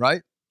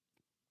 right?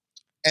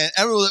 And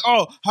everyone was like,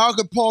 oh, how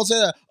could Paul say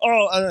that?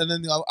 Oh, and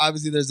then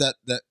obviously there's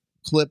that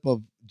clip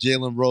of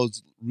Jalen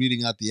Rose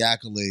reading out the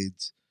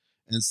accolades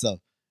and stuff.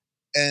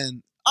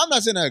 And I'm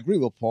not saying I agree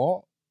with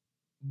Paul,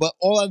 but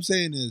all I'm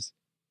saying is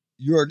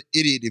you're an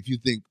idiot if you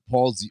think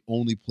Paul's the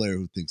only player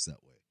who thinks that way.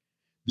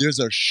 There's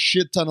a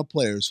shit ton of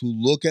players who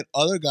look at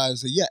other guys and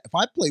say, yeah, if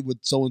I played with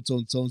so-and-so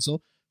and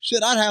so-and-so,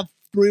 shit, I'd have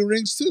 3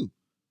 rings too.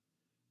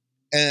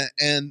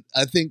 And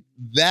I think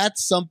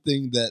that's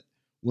something that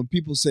when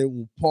people say,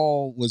 well,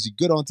 Paul, was he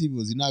good on TV?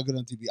 Was he not good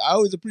on TV? I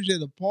always appreciate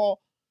that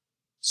Paul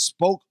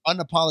spoke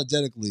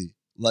unapologetically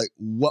like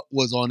what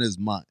was on his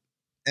mind.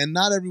 And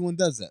not everyone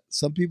does that.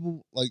 Some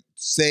people like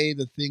say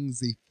the things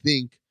they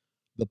think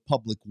the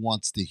public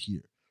wants to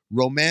hear,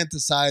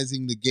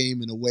 romanticizing the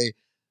game in a way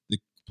the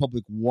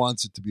public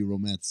wants it to be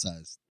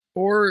romanticized.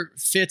 Or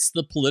fits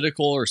the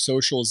political or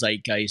social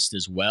zeitgeist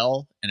as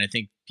well. And I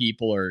think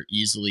people are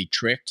easily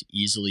tricked,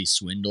 easily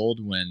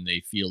swindled when they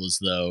feel as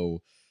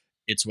though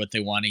it's what they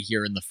want to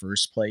hear in the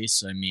first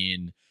place. I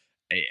mean,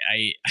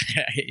 I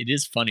it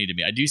is funny to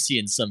me. I do see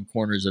in some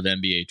corners of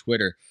NBA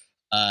Twitter,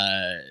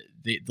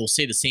 they'll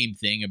say the same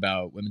thing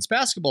about women's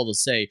basketball. They'll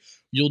say,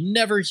 you'll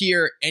never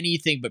hear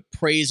anything but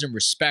praise and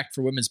respect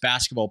for women's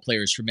basketball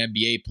players from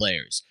NBA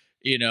players.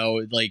 You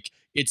know, like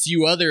it's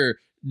you other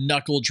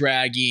knuckle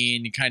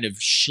dragging kind of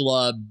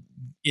schlub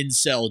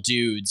incel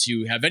dudes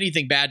who have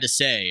anything bad to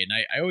say. And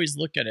I always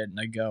look at it and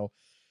I go,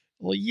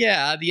 well,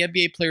 yeah, the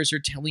NBA players are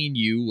telling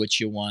you what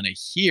you want to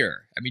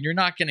hear. I mean, you're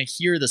not going to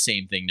hear the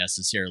same thing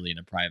necessarily in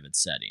a private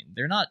setting.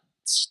 They're not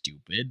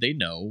stupid. They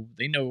know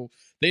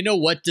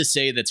what to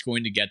say that's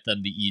going to get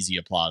them the easy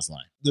applause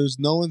line. There's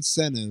no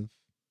incentive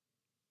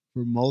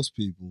for most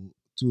people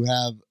to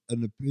have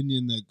an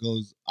opinion that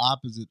goes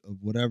opposite of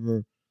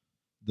whatever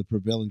the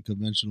prevailing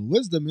conventional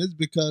wisdom is,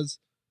 because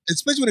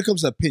especially when it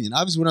comes to opinion,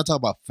 obviously we're not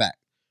talking about fact.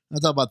 We're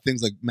not talking about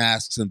things like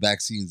masks and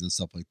vaccines and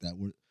stuff like that.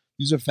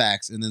 These are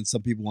facts, and then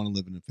some people want to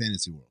live in a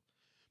fantasy world.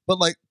 But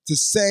like to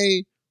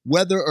say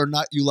whether or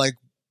not you like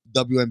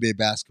WNBA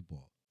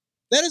basketball,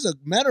 that is a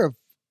matter of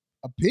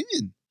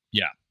opinion.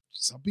 Yeah.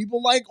 Some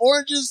people like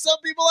oranges, some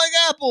people like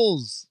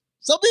apples.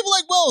 Some people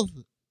like both.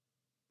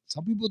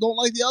 Some people don't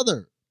like the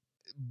other.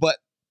 But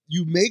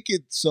you make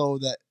it so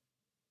that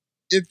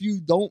if you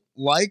don't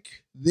like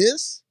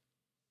this,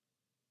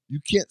 you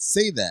can't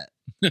say that.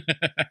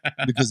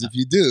 Because if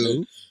you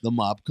do, the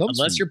mob comes.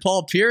 Unless you're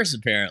Paul Pierce,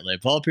 apparently.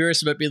 Paul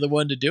Pierce might be the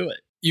one to do it.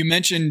 You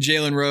mentioned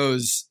Jalen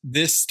Rose.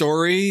 This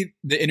story,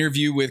 the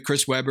interview with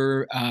Chris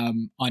Webber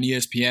on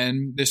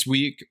ESPN this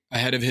week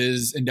ahead of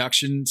his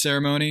induction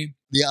ceremony.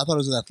 Yeah, I thought it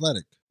was an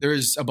Athletic.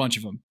 There's a bunch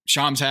of them.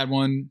 Shams had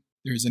one.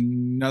 There's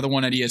another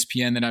one at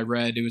ESPN that I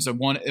read. It was a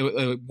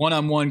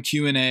one-on-one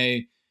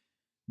Q&A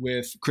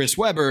with Chris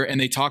Webber,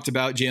 and they talked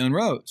about Jalen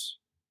Rose.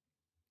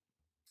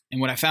 And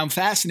what I found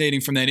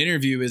fascinating from that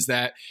interview is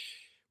that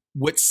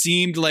what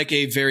seemed like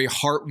a very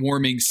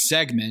heartwarming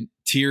segment,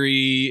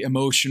 teary,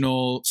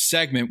 emotional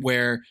segment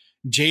where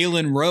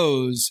Jalen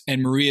Rose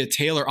and Maria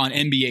Taylor on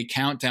NBA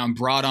Countdown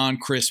brought on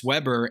Chris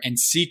Webber, and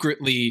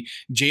secretly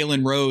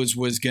Jalen Rose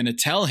was going to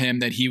tell him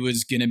that he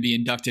was going to be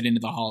inducted into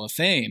the Hall of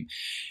Fame.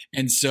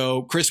 And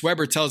so Chris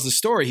Webber tells the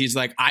story. He's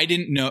like, I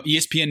didn't know.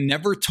 ESPN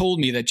never told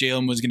me that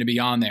Jalen was going to be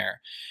on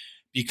there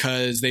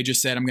because they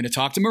just said, I'm going to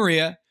talk to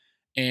Maria.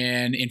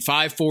 And in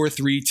 5, 4,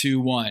 3, 2,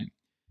 1.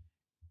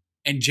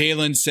 And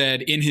Jalen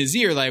said in his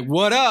ear, like,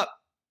 what up?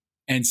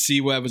 And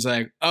C-Web was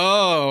like,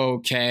 oh,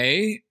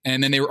 okay.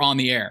 And then they were on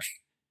the air.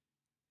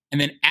 And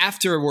then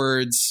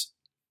afterwards,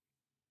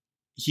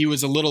 he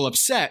was a little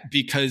upset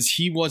because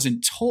he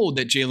wasn't told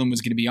that Jalen was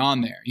going to be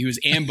on there. He was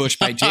ambushed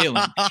by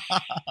Jalen.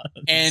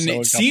 And so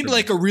it seemed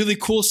like a really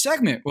cool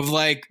segment of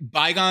like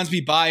bygones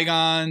be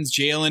bygones.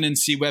 Jalen and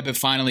C-Web have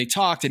finally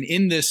talked. And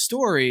in this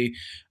story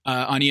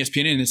on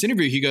ESPN, in this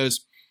interview, he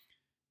goes,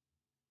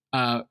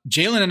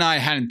 Jalen and I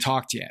hadn't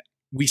talked yet.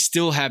 We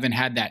still haven't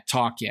had that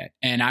talk yet.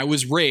 And I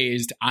was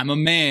raised, I'm a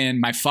man.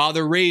 My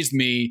father raised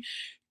me.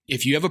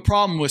 If you have a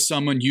problem with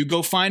someone, you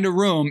go find a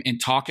room and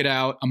talk it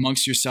out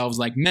amongst yourselves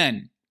like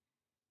men.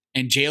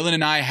 And Jalen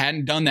and I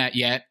hadn't done that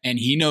yet, and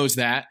he knows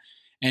that.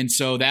 And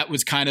so that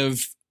was kind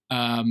of,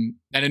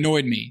 that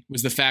annoyed me,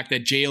 was the fact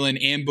that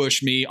Jalen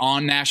ambushed me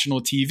on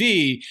national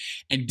TV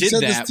and did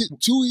that.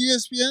 To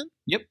ESPN?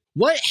 Yep.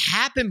 What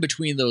happened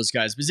between those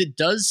guys? Because it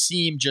does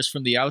seem just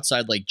from the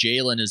outside like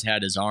Jalen has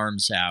had his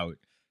arms out,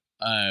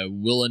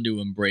 willing to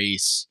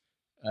embrace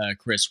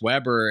Chris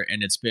Webber,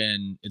 and it's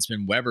been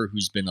Webber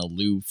who's been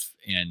aloof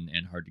and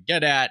hard to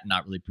get at,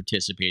 not really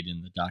participating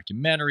in the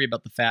documentary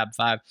about the Fab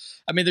Five.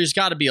 I mean, there's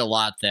got to be a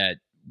lot that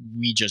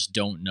we just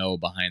don't know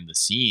behind the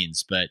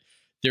scenes, but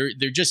there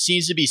just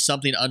seems to be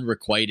something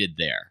unrequited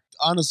there.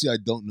 Honestly, I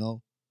don't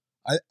know.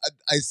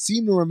 I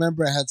seem to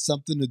remember it had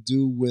something to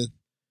do with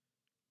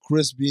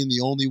Chris being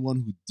the only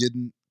one who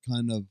didn't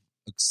kind of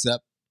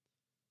accept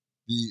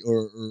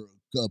or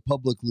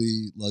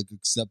publicly like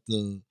accept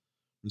the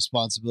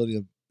responsibility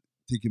of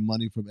taking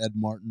money from Ed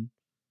Martin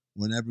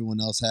when everyone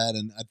else had.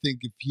 And I think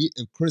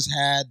if Chris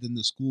had, then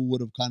the school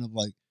would have kind of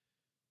like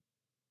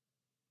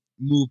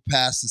moved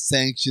past the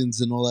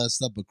sanctions and all that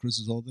stuff. But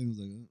Chris's whole thing was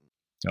like,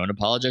 don't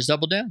apologize,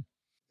 double down.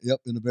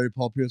 Yep, in a very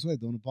Paul Pierce way.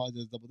 Don't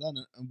apologize, double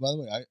down. And by the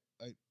way,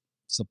 I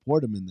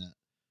support him in that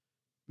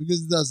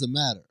because it doesn't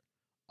matter.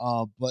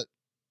 But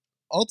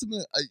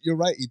ultimately, you're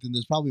right, Ethan.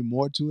 There's probably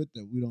more to it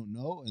that we don't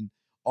know. And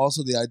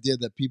also the idea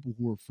that people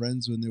who were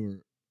friends when they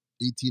were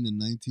 18 and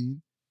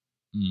 19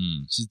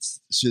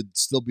 should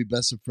still be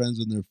best of friends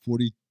when they're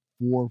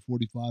 44,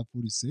 45,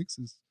 46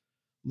 is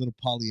a little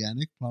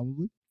Pollyannic,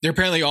 probably. They're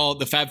apparently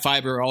the Fab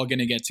Five are all going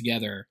to get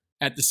together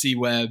at the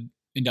C-Web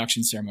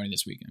induction ceremony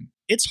this weekend.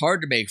 It's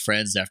hard to make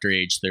friends after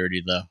age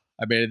 30, though.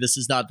 I mean, this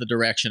is not the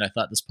direction I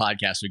thought this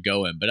podcast would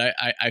go in, but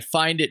I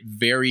find it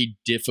very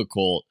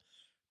difficult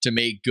to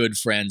make good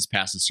friends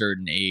past a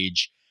certain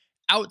age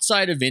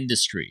outside of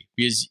industry,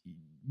 because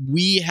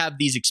we have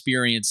these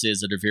experiences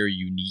that are very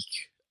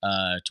unique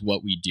to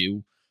what we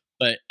do.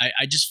 But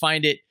I just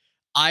find it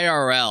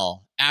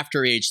IRL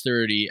after age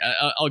 30.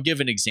 I'll give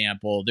an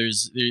example.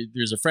 There's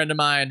a friend of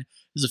mine,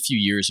 this was a few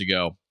years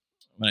ago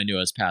when I knew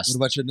I was past. What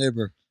about your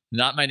neighbor?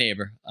 Not my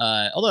neighbor.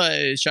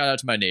 Although shout out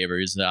to my neighbor.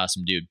 He's an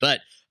awesome dude. But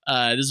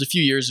this is a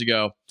few years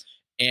ago.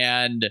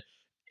 And,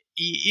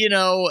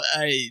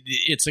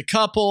 it's a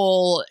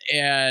couple,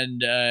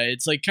 and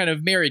it's like kind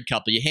of married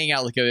couple. You hang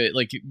out like a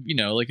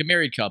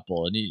married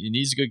couple. And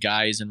he's a good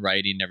guy. He's in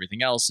writing and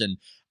everything else. And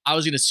I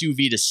was going to sous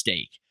vide a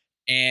steak.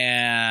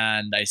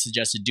 And I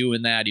suggested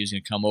doing that. He was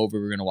going to come over.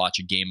 We were going to watch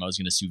a game. I was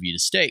going to sous vide a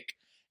steak.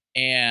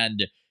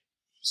 And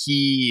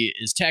he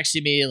is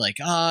texting me like,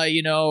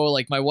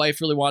 like my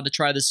wife really wanted to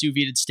try the sous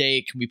vide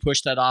steak. Can we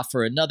push that off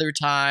for another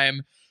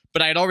time?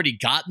 But I had already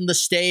gotten the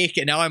steak,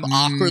 and now I'm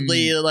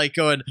awkwardly like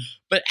going,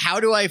 but how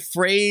do I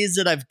phrase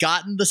that I've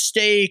gotten the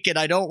steak and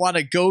I don't want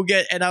to go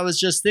get, and I was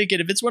just thinking,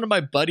 if it's one of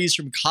my buddies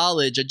from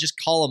college, I'd just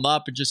call him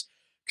up and just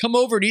come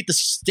over and eat the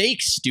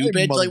steak, stupid.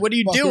 Hey, like, what are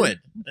you doing?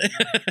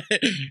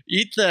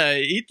 eat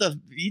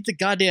the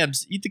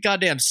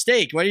goddamn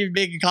steak. What are you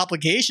making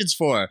complications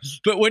for?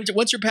 But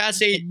once you're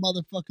past age, eat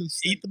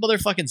the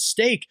motherfucking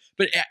steak.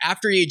 But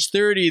after age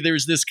 30,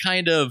 there's this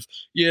kind of,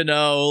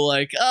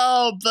 like,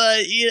 but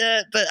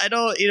I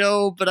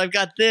don't, but I've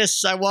got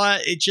this. I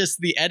want it. Just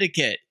the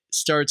etiquette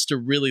starts to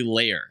really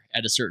layer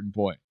at a certain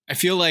point. I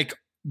feel like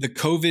the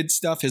COVID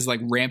stuff has like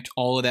ramped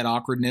all of that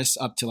awkwardness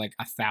up to like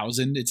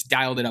 1,000. It's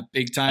dialed it up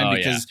big time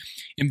because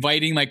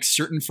inviting like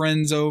certain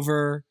friends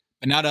over,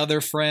 but not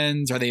other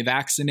friends. Are they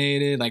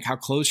vaccinated? Like, how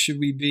close should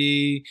we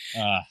be?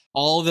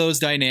 All those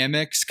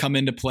dynamics come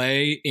into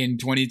play in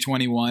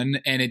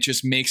 2021, and it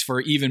just makes for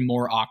even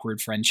more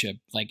awkward friendship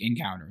like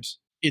encounters.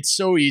 It's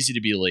so easy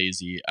to be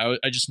lazy.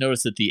 I just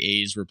noticed that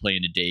the A's were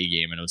playing a day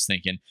game, and I was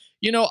thinking,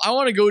 I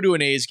want to go to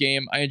an A's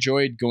game. I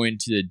enjoyed going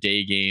to the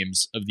day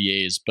games of the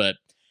A's, but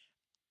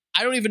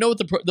I don't even know what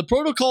the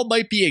protocol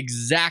might be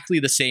exactly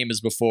the same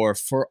as before,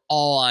 for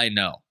all I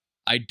know.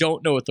 I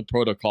don't know what the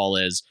protocol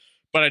is,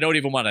 but I don't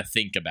even want to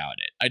think about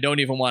it. I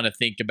don't even want to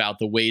think about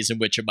the ways in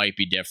which it might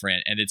be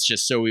different. And it's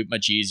just so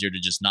much easier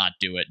to just not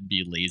do it and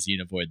be lazy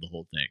and avoid the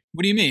whole thing.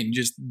 What do you mean?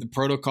 Just the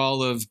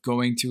protocol of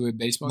going to a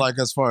baseball game? Like,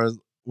 as far as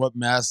what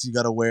mask you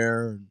got to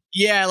wear?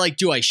 Yeah, like,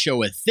 do I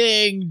show a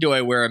thing? Do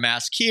I wear a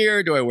mask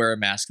here? Do I wear a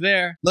mask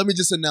there? Let me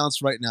just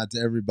announce right now to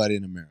everybody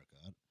in America,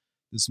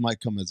 this might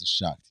come as a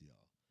shock to you.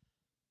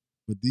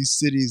 But these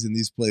cities and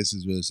these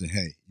places where they say,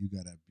 "Hey, you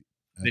gotta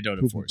they don't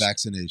proof enforce of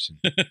vaccination,"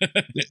 but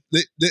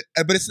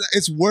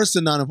it's worse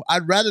than non.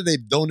 I'd rather they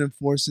don't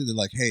enforce it. They're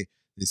like, "Hey,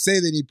 they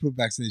say they need proof of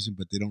vaccination,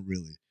 but they don't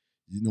really.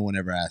 No one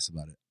ever asks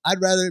about it."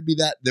 I'd rather it be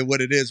that than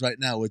what it is right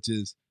now, which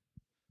is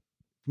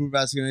proof of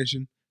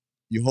vaccination.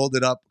 You hold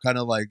it up, kind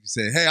of like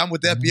say, "Hey, I'm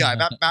with the FBI,"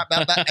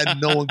 and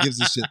no one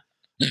gives a shit.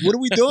 What are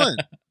we doing?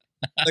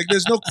 Like,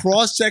 there's no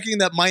cross-checking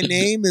that my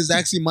name is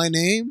actually my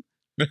name.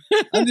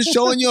 I'm just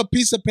showing you a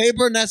piece of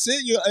paper and that's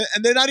it.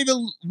 And they're not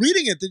even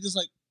reading it. They're just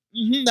like,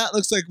 that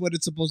looks like what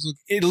it's supposed to look.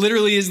 It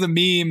literally is the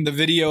meme, the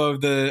video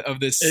of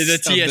this the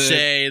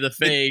TSA, the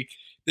fake.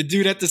 The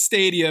dude at the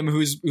stadium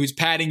who's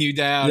patting you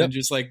down and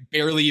just like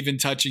barely even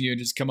touching you and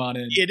just come on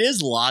in. It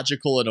is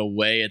logical in a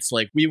way. It's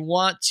like we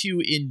want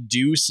to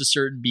induce a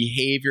certain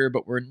behavior,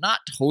 but we're not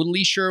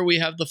totally sure we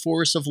have the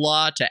force of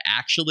law to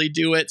actually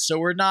do it. So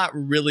we're not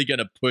really going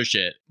to push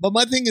it. But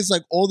my thing is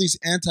like all these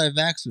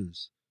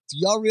anti-vaxxers. Do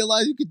y'all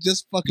realize you could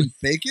just fucking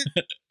fake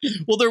it?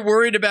 Well, they're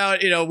worried about,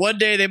 one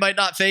day they might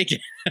not fake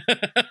it.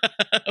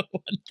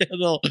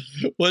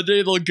 one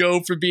day they'll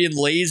go from being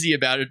lazy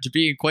about it to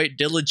being quite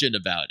diligent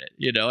about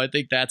it. I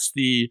think that's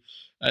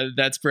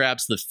that's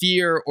perhaps the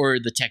fear, or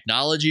the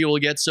technology will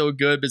get so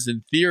good. Because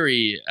in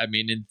theory,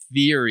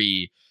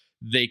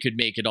 they could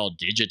make it all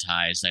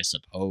digitized, I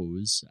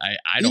suppose. I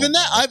don't even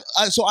that.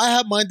 know. So I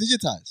have mine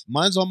digitized.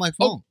 Mine's on my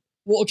phone.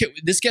 Well, okay.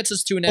 This gets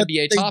us to an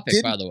NBA topic,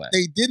 by the way.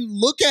 They didn't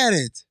look at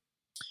it.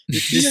 They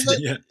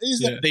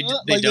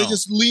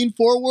just lean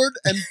forward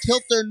and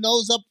tilt their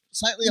nose up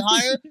slightly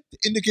higher to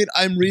indicate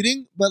I'm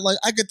reading, but like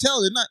I could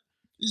tell they're not.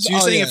 So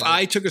you're saying if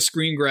I took a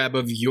screen grab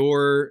of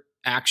your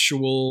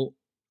actual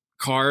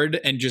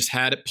card and just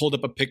had it pulled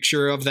up a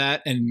picture of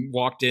that and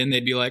walked in,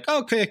 they'd be like,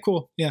 oh, "Okay,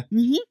 cool, yeah."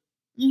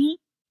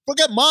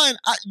 Forget mine.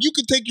 You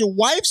could take your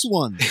wife's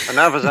one. And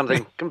now for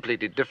something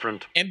completely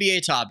different.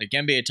 NBA topic.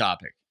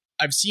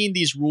 I've seen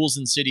these rules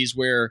in cities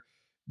where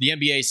the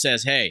NBA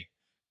says, "Hey,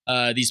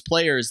 these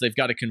players, they've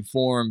got to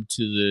conform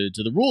to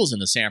the rules in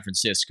the San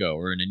Francisco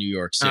or in a New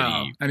York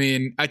City." I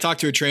mean, I talked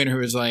to a trainer who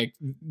was like,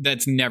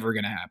 "That's never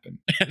going to happen.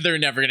 They're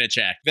never going to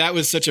check." That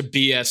was such a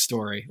BS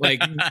story.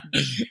 Like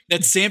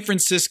that San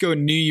Francisco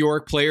and New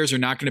York players are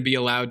not going to be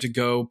allowed to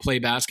go play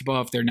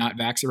basketball if they're not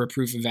vaccinated or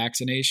proof of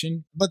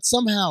vaccination. But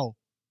somehow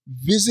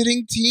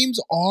visiting teams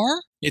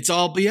are? It's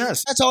all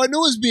BS. That's how I knew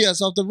it was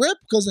BS off the rip,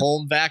 because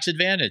Home vax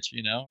advantage,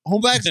 you know?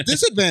 home vax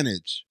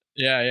disadvantage.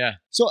 Yeah.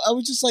 So I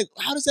was just like,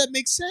 how does that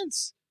make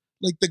sense?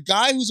 Like the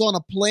guy who's on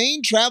a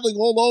plane traveling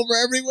all over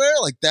everywhere,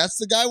 like that's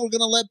the guy we're going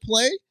to let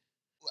play?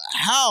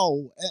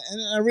 How?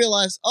 And I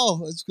realized,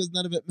 it's because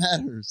none of it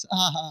matters.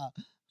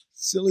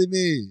 Silly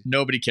me.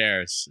 Nobody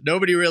cares.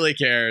 Nobody really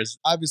cares.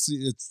 Obviously,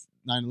 it's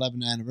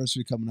 9/11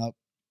 anniversary coming up.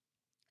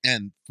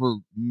 And for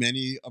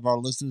many of our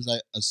listeners, I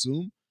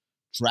assume,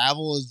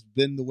 travel has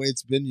been the way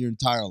it's been your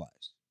entire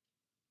lives.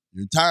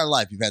 Your entire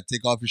life, you've had to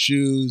take off your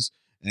shoes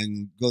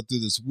and go through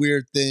this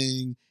weird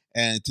thing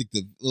and take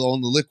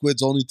on the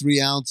liquids, only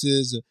 3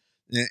 ounces.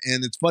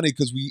 And it's funny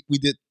because we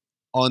did,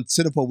 on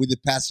Cinephobe, we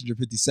did Passenger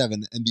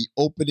 57, and the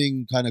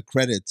opening kind of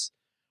credits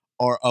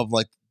are of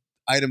like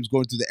items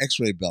going through the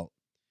X-ray belt.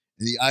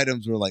 And the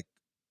items were like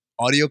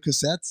audio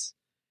cassettes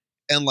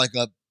and like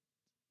a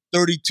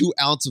 32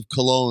 ounce of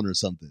cologne or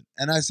something.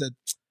 And I said,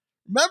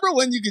 remember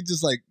when you could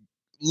just like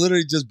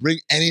literally just bring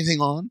anything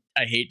on?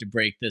 I hate to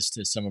break this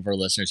to some of our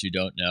listeners who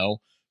don't know,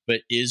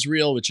 but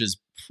Israel, which is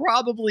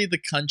probably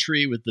the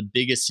country with the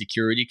biggest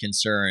security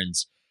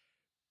concerns,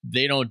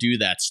 they don't do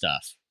that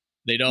stuff.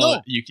 They don't.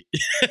 No.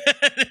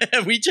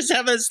 We just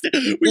have a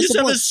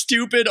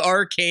stupid,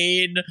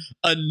 arcane,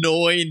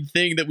 annoying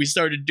thing that we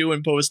started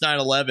doing post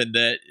 9/11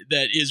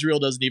 that Israel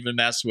doesn't even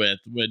mess with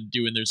when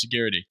doing their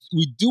security.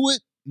 We do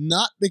it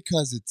not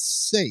because it's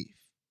safe.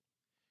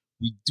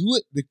 We do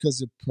it because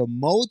it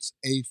promotes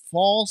a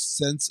false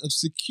sense of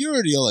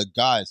security. Like,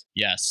 guys,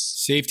 yes,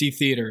 safety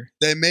theater.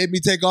 They made me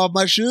take off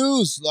my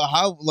shoes.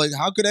 How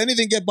could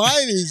anything get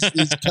by these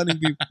cunning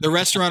people? The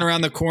restaurant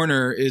around the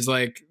corner is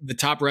like the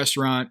top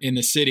restaurant in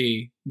the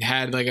city.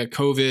 Had like a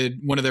COVID.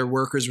 One of their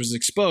workers was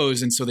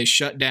exposed, and so they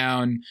shut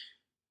down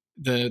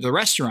the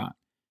restaurant.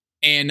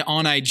 And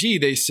on IG,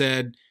 they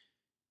said,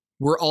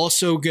 we're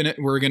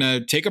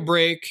gonna take a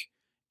break.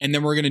 And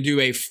then we're going to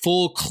do a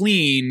full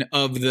clean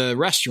of the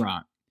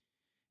restaurant.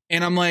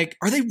 And I'm like,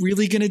 are they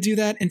really going to do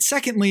that? And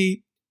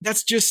secondly,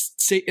 that's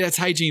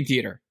hygiene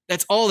theater.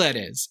 That's all that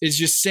is. It's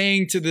just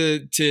saying to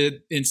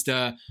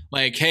Insta,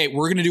 like, hey,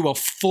 we're going to do a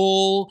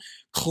full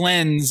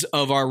cleanse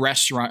of our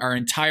restaurant, our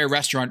entire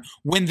restaurant,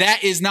 when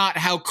that is not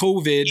how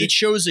COVID. It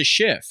shows a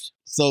shift.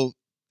 So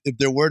if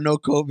there were no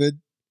COVID,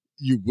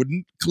 you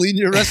wouldn't clean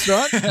your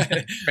restaurant?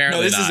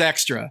 No, this is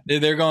extra.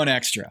 They're going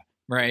extra,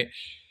 right?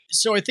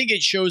 So I think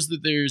it shows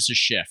that there's a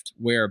shift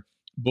where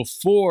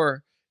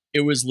before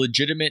it was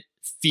legitimate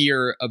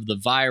fear of the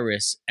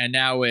virus, and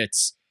now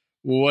it's,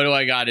 what do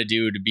I got to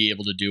do to be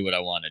able to do what I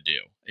want to do?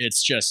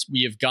 It's just,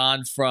 we have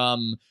gone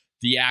from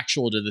the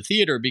actual to the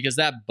theater, because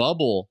that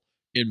bubble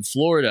in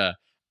Florida,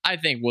 I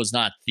think, was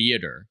not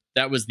theater.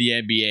 That was the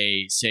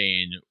NBA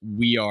saying,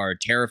 we are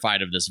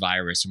terrified of this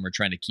virus and we're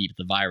trying to keep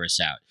the virus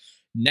out.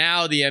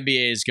 Now the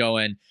NBA is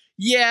going,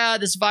 yeah,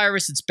 this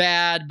virus, it's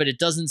bad, but it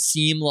doesn't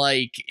seem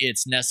like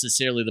it's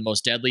necessarily the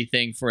most deadly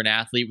thing for an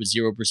athlete with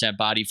 0%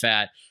 body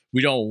fat.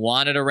 We don't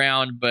want it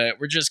around, but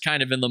we're just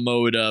kind of in the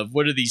mode of,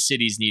 what do these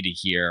cities need to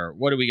hear?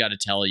 What do we got to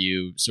tell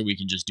you so we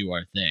can just do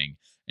our thing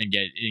and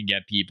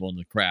get people in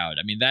the crowd?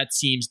 I mean, that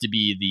seems to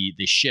be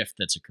the shift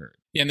that's occurred.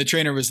 Yeah, and the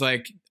trainer was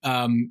like,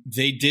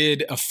 they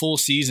did a full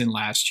season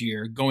last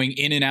year going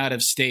in and out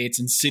of states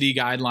and city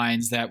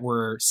guidelines that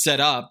were set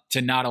up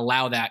to not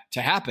allow that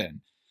to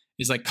happen.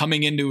 Is like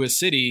coming into a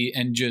city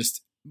and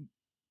just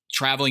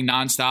traveling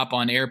nonstop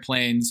on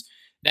airplanes.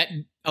 That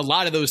a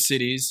lot of those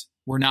cities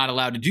were not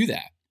allowed to do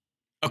that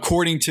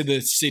according to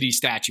the city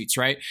statutes,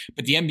 right?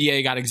 But the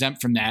NBA got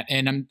exempt from that.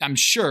 And I'm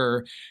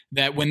sure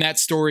that when that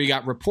story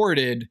got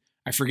reported,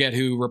 I forget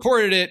who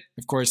reported it.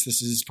 Of course,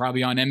 this is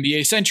probably on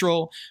NBA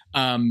Central.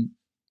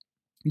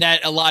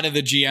 That a lot of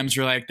the GMs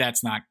were like,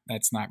 that's not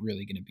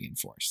really going to be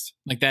enforced.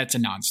 Like, that's a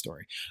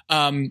non-story.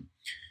 But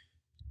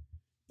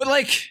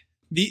like,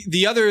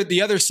 The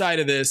other side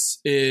of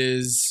this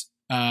is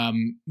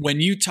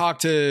when you talk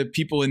to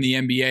people in the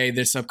NBA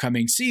this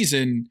upcoming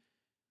season,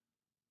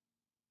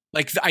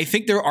 like I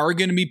think there are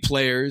going to be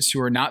players who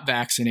are not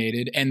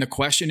vaccinated, and the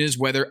question is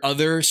whether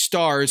other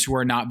stars who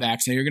are not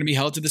vaccinated are going to be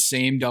held to the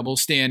same double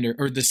standard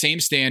or the same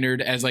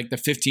standard as like the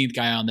 15th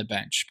guy on the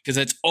bench, because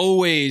that's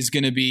always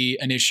going to be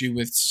an issue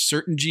with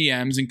certain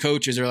GMs and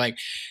coaches are like,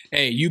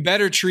 hey, you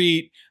better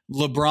treat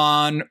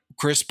LeBron,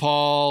 Chris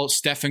Paul,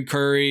 Stephen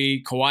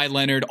Curry, Kawhi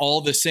Leonard,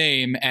 all the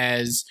same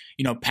as,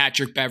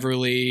 Patrick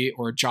Beverly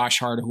or Josh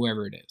Hart or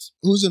whoever it is.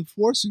 Who's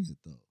enforcing it,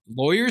 though?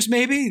 Lawyers,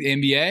 maybe? The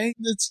NBA?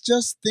 It's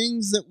just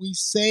things that we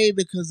say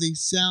because they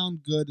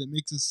sound good. It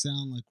makes us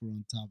sound like we're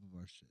on top of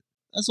our shit.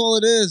 That's all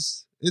it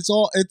is. It's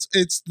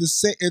the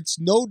same. It's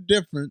no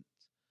different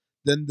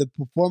than the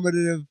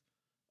performative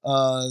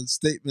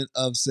statement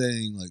of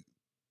saying, like,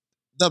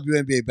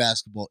 WNBA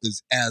basketball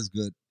is as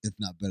good, if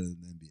not better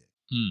than the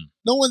NBA.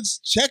 No one's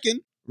checking,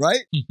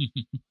 right?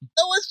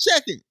 No one's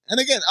checking. And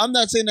again, I'm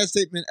not saying that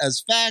statement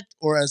as fact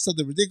or as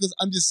something ridiculous.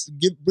 I'm just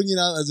bringing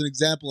it out as an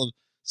example of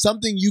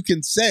something you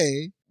can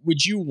say.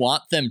 Would you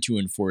want them to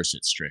enforce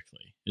it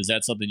strictly? Is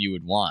that something you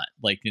would want?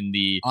 Like in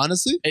the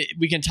honestly,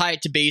 we can tie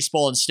it to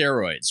baseball and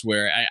steroids,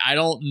 where I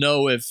don't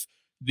know if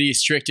the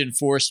strict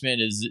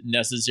enforcement is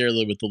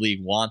necessarily what the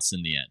league wants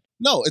in the end.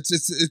 No,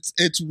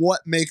 it's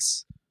what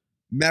makes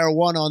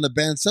marijuana on the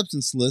banned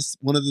substance list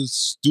one of the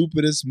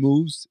stupidest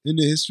moves in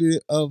the history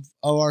of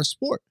our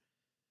sport.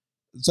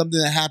 Something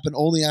that happened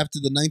only after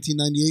the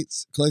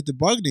 1998 collective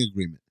bargaining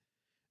agreement.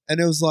 And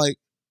it was like,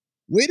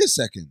 wait a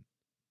second.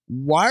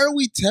 Why are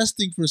we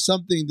testing for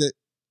something that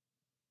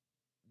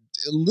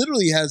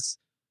literally has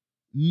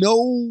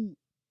no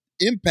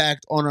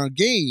impact on our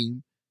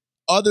game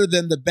other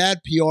than the bad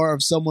PR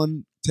of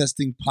someone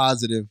testing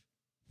positive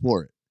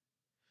for it?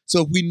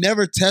 So if we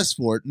never test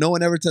for it, no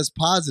one ever tests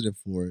positive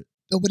for it,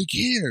 nobody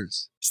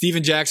cares.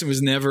 Steven Jackson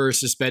was never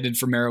suspended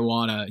for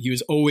marijuana. He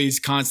was always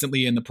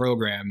constantly in the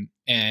program.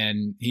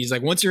 And he's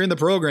like, once you're in the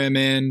program,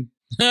 man,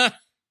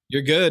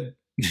 you're good.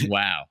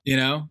 Wow. You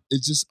know?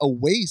 It's just a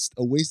waste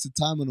of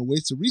time and a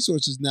waste of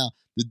resources. Now,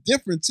 the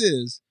difference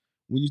is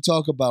when you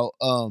talk about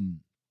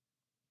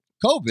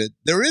COVID,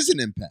 there is an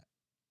impact.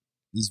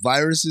 This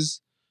virus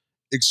is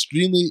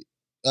extremely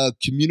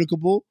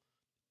communicable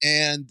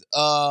and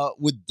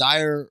with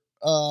dire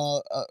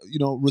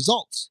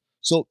results.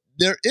 So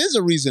there is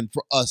a reason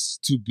for us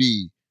to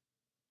be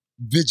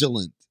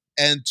vigilant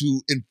and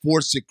to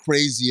enforce it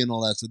crazy and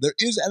all that. So there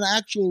is an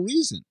actual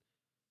reason.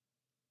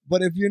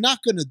 But if you're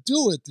not going to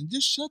do it, then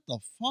just shut the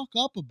fuck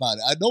up about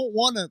it. I don't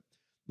want to,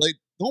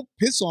 don't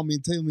piss on me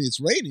and tell me it's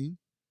raining.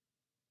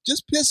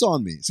 Just piss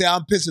on me. Say,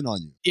 I'm pissing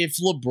on you. If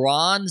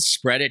LeBron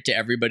spread it to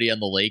everybody on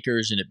the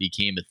Lakers and it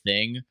became a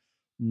thing,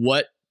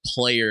 what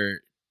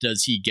player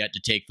does he get to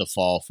take the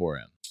fall for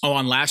him? Oh,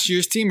 on last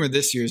year's team or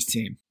this year's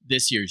team?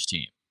 This year's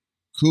team.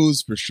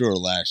 Kuz for sure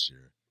last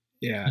year.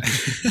 Yeah.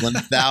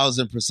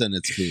 1,000%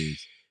 it's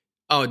Kuz.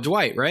 Oh,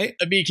 Dwight, right?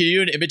 I mean, can you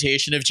do an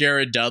imitation of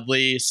Jared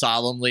Dudley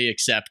solemnly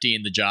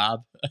accepting the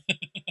job?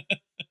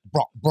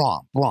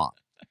 Braun.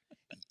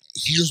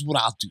 Here's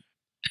what I'll do.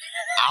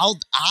 I'll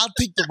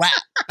take the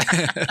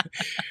rap.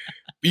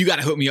 You got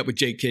to hook me up with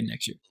Jake Kidd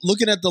next year.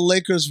 Looking at the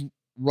Lakers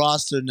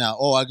roster now.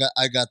 Oh,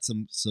 I got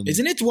some.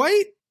 Isn't it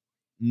Dwight?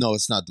 No,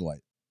 it's not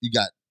Dwight. You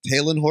got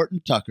Taylor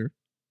Horton Tucker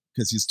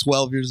because he's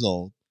 12 years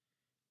old,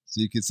 so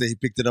you can say he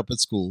picked it up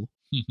at school.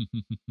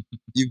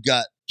 You've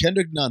got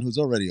Kendrick Nunn, who's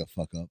already a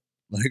fuck up.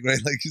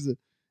 He's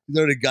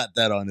already got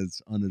that on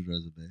his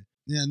resume.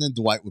 Yeah, and then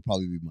Dwight would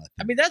probably be my thing.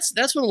 I mean,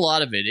 that's what a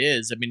lot of it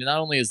is. I mean, not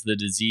only is the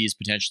disease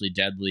potentially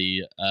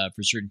deadly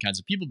for certain kinds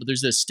of people, but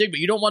there's this stigma.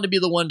 You don't want to be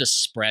the one to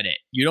spread it.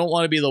 You don't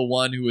want to be the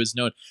one who is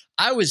known.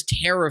 I was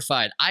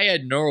terrified. I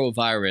had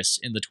norovirus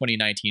in the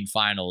 2019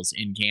 finals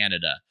in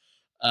Canada,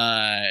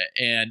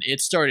 and it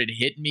started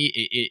hitting me.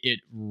 It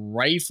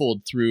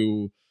rifled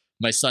through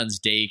my son's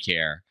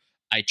daycare.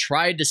 I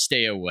tried to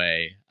stay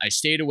away. I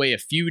stayed away a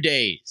few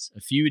days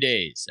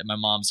at my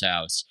mom's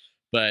house,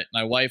 but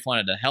my wife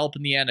wanted to help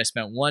in the end. I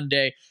spent one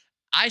day.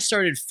 I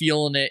started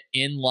feeling it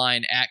in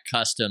line at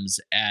customs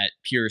at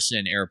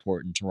Pearson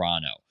Airport in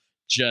Toronto.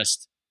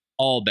 Just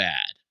all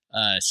bad.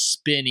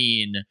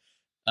 Spinning,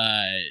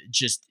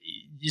 just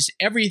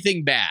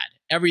everything bad.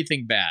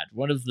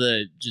 One of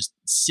the just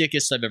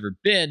sickest I've ever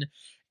been.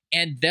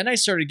 And then I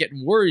started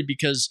getting worried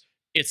because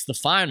it's the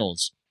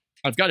finals.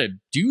 I've got to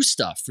do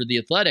stuff for The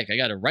Athletic. I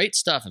got to write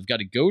stuff. I've got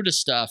to go to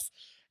stuff.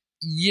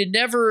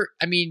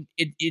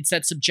 It's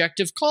that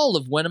subjective call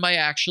of when am I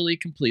actually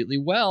completely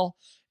well?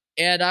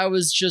 And I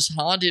was just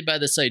haunted by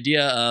this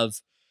idea of,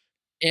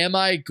 am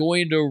I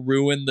going to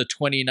ruin the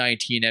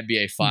 2019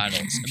 NBA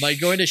Finals? Am I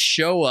going to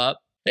show up?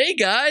 Hey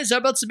guys, how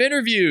about some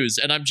interviews?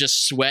 And I'm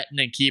just sweating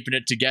and keeping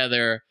it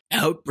together.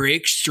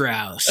 Outbreak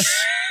Strauss.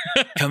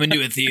 Coming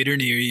to a theater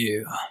near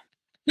you.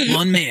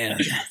 One man.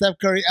 Steph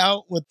Curry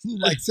out with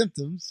flu-like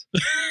symptoms.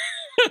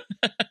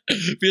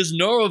 Because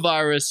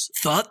norovirus...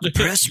 Thought the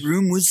press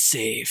room was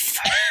safe.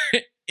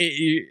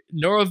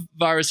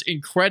 Norovirus,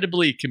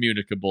 incredibly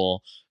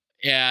communicable.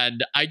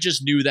 And I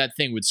just knew that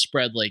thing would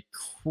spread like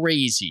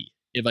crazy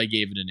if I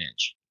gave it an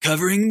inch.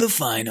 Covering the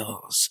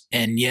finals.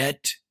 And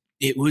yet,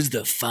 it was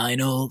the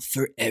final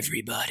for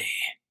everybody.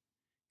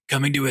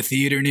 Coming to a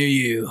theater near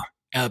you.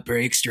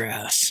 Outbreak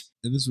Strauss.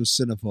 If this was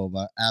Cinephobe,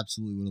 I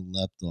absolutely would have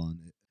leapt on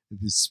it. If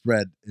it's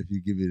spread, if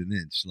you give it an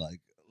inch, like,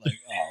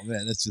 oh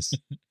man, that's just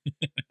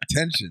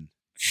tension.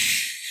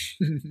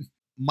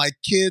 My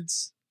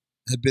kids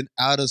had been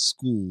out of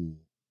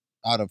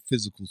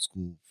physical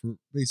school for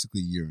basically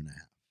a year and a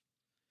half.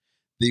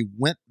 They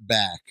went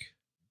back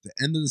the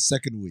end of the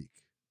second week.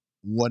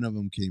 One of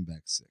them came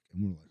back sick,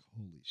 and we're like,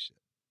 holy shit.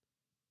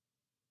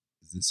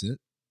 Is this it?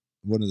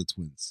 One of the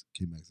twins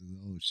came back and said,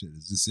 oh shit,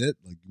 is this it?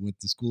 Like, you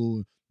went to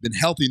school, been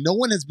healthy. No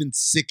one has been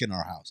sick in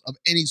our house of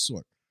any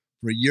sort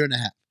for a year and a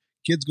half.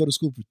 Kids go to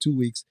school for 2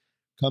 weeks,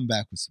 come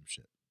back with some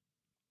shit.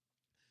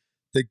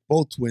 Take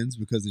both twins,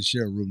 because they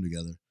share a room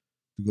together,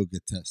 to go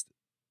get tested.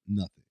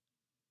 Nothing.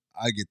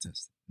 I get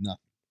tested. Nothing.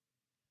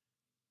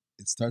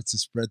 It starts to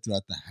spread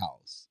throughout the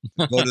house.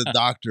 Go to the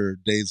doctor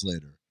days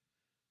later.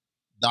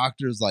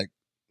 Doctor's like,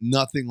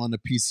 nothing on the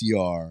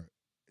PCR.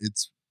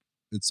 It's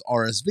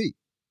RSV.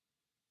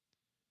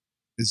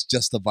 it's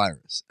just a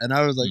virus. And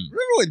I was like,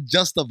 remember when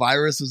just a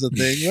virus was a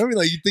thing? Remember,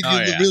 like, you think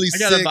you're really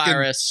sick. I got a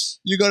virus.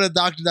 You go to the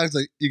doctor's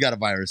like, you got a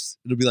virus.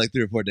 It'll be like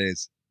 3 or 4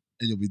 days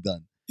and you'll be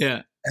done.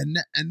 Yeah. And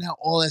now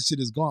all that shit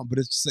is gone. But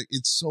it's just like,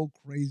 it's so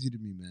crazy to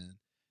me, man,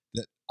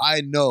 that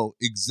I know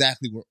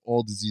exactly where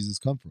all diseases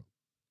come from.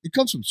 It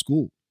comes from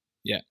school.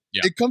 Yeah.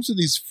 It comes from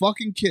these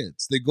fucking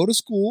kids. They go to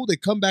school, they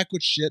come back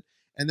with shit,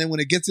 and then when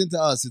it gets into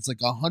us, it's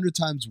like 100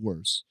 times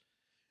worse.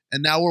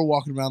 And now we're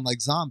walking around like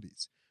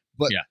zombies.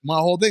 But my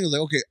whole thing is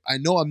like, okay, I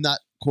know I'm not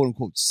quote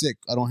unquote sick.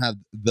 I don't have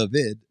the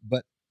vid,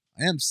 but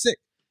I am sick.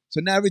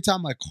 So now every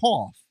time I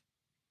cough,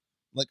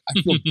 like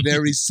I feel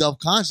very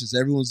self-conscious.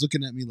 Everyone's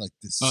looking at me like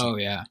this. Oh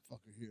yeah.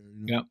 Fucker here,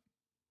 you know? Yep.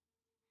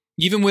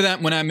 Even with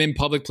that, when I'm in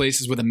public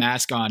places with a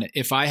mask on,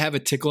 if I have a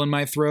tickle in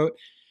my throat,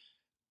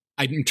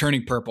 I'm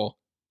turning purple.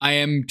 I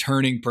am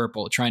turning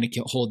purple, trying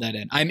to hold that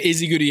in. I'm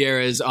Izzy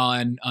Gutierrez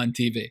on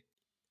TV.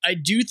 I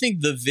do think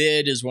the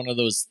vid is one of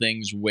those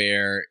things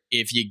where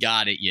if you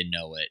got it, you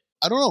know it.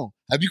 I don't know.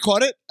 Have you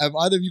caught it? Have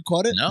either of you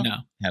caught it? No.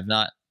 Have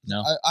not.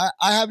 No.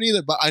 I haven't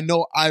either, but I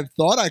know I've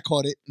thought I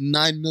caught it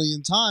 9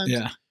 million times.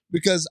 Yeah.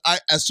 Because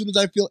as soon as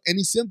I feel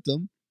any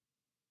symptom,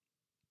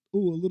 a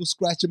little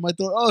scratch in my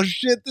throat. Oh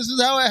shit, this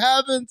is how it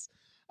happens.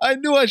 I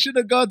knew I should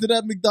have gone to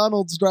that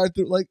McDonald's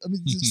drive-thru. Like, I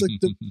mean, just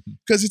like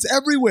because it's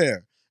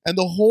everywhere. And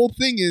the whole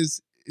thing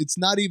is, it's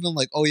not even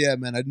like, oh yeah,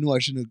 man, I knew I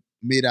shouldn't have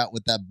made out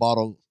with that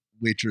bottle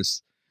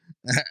waitress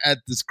at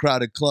this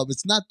crowded club.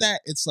 It's not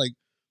that. It's like,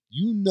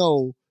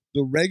 the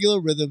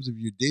regular rhythms of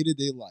your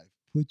day-to-day life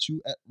put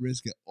you at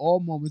risk at all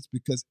moments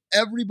because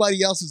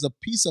everybody else is a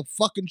piece of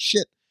fucking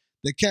shit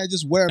that can't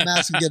just wear a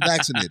mask and get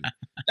vaccinated.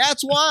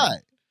 That's why.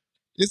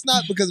 It's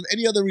not because of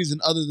any other reason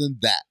other than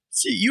that.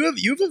 See, you have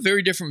a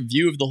very different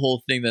view of the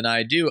whole thing than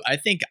I do. I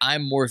think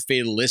I'm more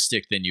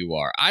fatalistic than you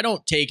are. I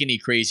don't take any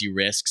crazy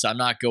risks. I'm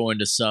not going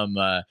to some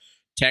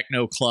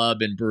techno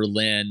club in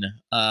Berlin.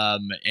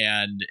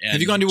 And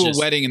have you gone to a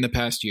wedding in the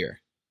past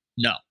year?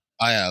 No,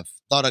 I have.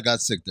 Thought I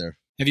got sick there.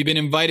 Have you been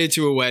invited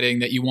to a wedding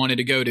that you wanted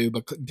to go to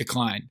but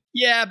declined?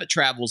 Yeah, but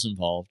travel's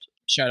involved.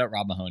 Shout out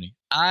Rob Mahoney.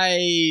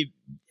 I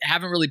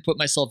haven't really put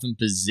myself in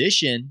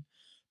position,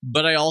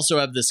 but I also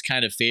have this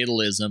kind of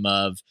fatalism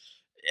of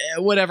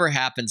whatever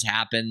happens,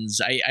 happens.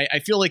 I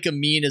feel like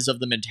Amin is of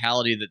the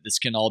mentality that this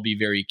can all be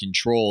very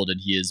controlled and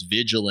he is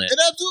vigilant. It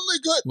absolutely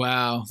could.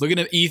 Wow. Looking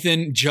at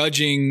Ethan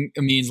judging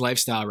Amin's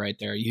lifestyle right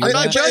there. I'm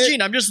not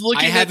judging. I'm just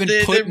looking at I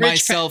haven't put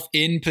myself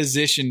in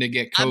position to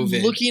get COVID.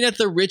 I'm looking at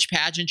the rich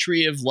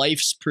pageantry of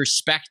life's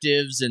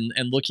perspectives and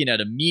looking at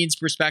Amin's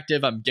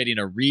perspective. I'm getting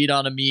a read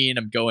on Amin.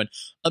 I'm going,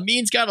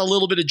 Amin's got a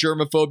little bit of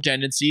germaphobe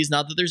tendencies.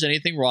 Not that there's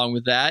anything wrong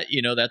with that.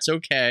 You know, that's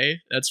okay.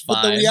 That's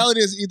fine. But the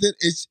reality is, Ethan,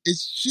 it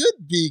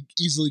should be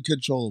easily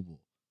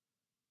controllable.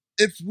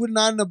 If we're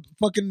not in a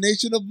fucking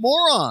nation of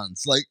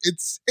morons, like it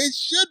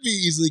should be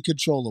easily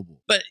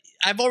controllable. But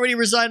I've already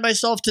resigned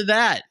myself to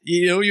that.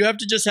 You know, you have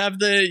to just have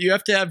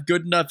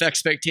good enough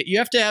expectation. You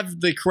have to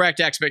have the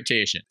correct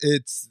expectation.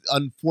 It's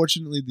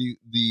unfortunately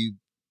the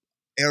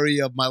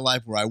area of my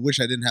life where I wish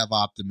I didn't have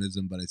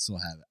optimism, but I still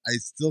have it. I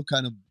still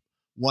kind of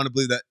want to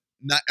believe that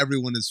not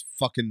everyone is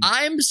fucking.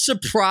 I'm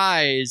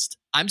surprised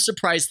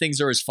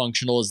things are as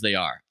functional as they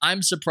are.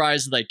 I'm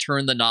surprised that I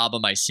turn the knob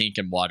on my sink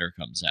and water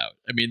comes out.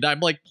 I mean, I'm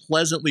like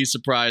pleasantly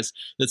surprised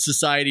that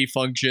society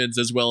functions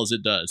as well as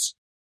it does.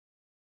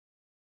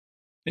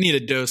 I need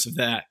a dose of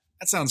that.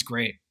 That sounds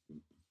great.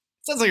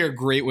 Sounds like a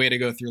great way to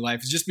go through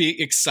life. Is just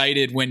be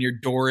excited when your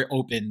door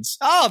opens.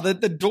 Oh, the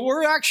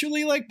door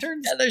actually like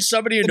turns. Yeah, there's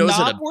somebody who knows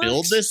how to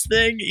build this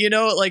thing. You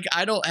know, like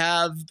I don't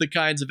have the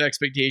kinds of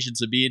expectations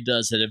Sabine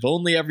does that if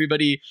only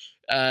everybody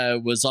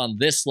was on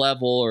this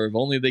level or if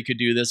only they could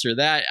do this or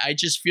that. I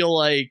just feel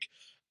like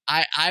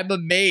I'm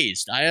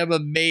amazed. I am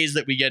amazed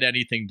that we get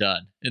anything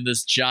done in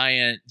this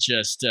giant,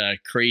 just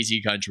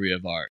crazy country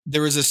of ours.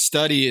 There was a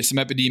study, some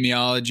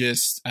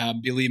epidemiologists, I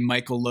believe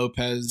Michael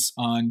Lopez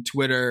on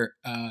Twitter,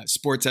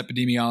 sports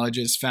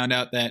epidemiologist, found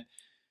out that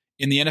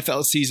in the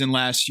NFL season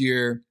last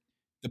year,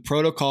 the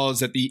protocols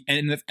that the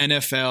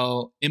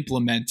NFL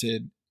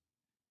implemented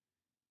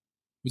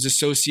was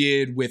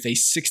associated with a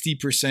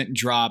 60%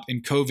 drop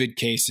in COVID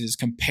cases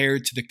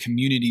compared to the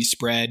community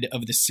spread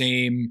of the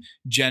same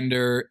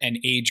gender and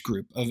age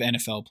group of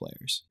NFL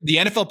players. The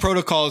NFL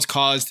protocols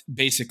caused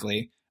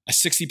basically a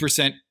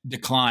 60%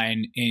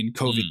 decline in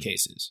COVID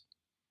cases.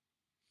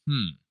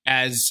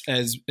 As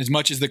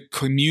much as the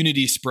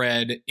community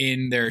spread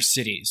in their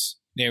cities.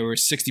 They were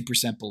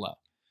 60% below.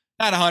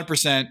 Not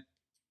 100%.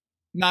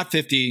 Not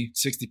 50,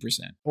 60%.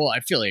 Well,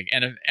 I feel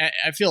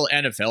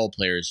NFL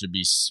players would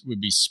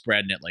be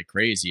spreading it like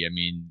crazy. I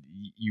mean,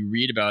 you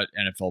read about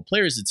NFL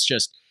players, it's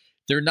just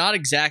they're not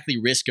exactly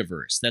risk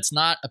averse. That's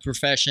not a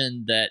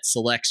profession that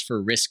selects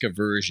for risk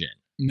aversion.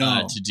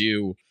 No. To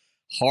do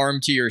harm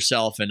to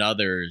yourself and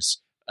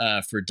others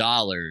for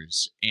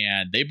dollars.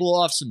 And they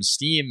blow off some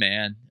steam,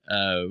 man,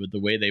 with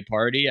the way they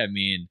party. I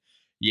mean,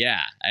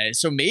 yeah.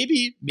 So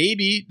maybe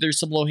there's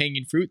some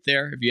low-hanging fruit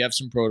there. If you have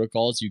some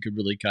protocols, you could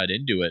really cut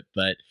into it.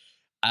 But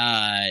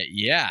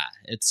yeah,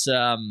 it's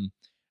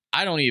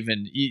I don't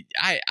even.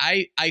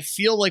 I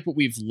feel like what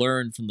we've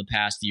learned from the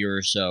past year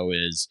or so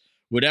is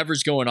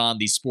whatever's going on,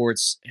 these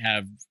sports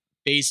have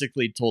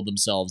basically told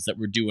themselves that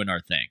we're doing our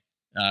thing.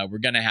 We're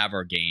gonna have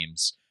our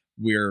games.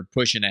 We're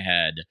pushing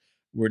ahead.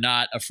 We're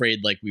not afraid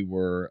like we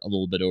were a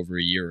little bit over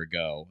a year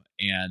ago.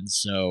 And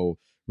so,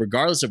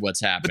 regardless of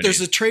what's happening, but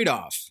there's a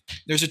trade-off.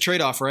 There's a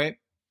trade-off, right?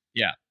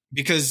 Yeah.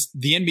 Because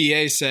the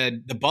NBA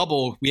said the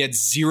bubble, we had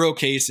 0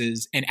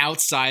 cases, and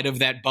outside of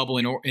that bubble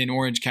in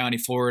Orange County,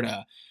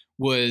 Florida,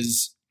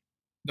 was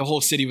the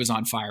whole city was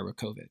on fire with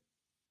COVID.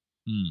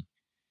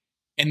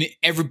 And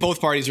both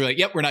parties were like,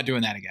 "Yep, we're not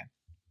doing that again."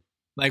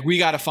 Like, we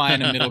got to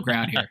find a middle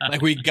ground here.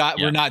 Like,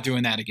 we're not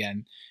doing that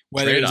again.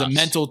 Whether it was a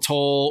mental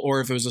toll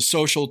or if it was a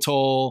social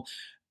toll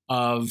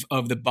of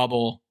the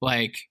bubble,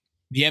 like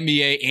the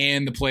NBA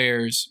and the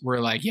players were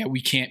like, "Yeah,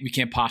 we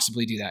can't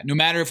possibly do that." No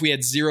matter if we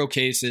had 0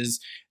 cases,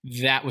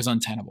 that was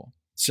untenable.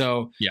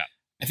 So yeah,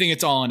 I think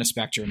it's all on a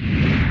spectrum.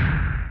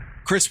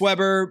 Chris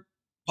Webber,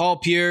 Paul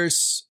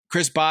Pierce,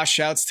 Chris Bosh,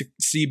 shouts to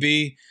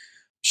CB,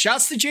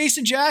 shouts to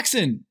Jason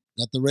Jackson.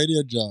 Got the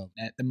radio job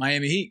at the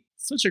Miami Heat.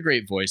 Such a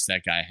great voice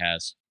that guy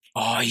has.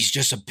 Oh, he's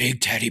just a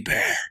big teddy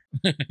bear.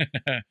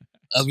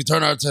 As we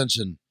turn our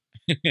attention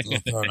to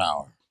the third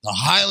hour, the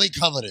highly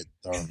coveted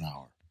third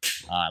hour.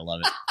 Oh, I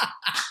love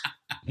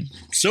it.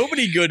 So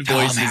many good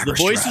voices. The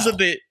voices of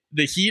the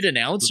Heat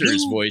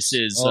announcers'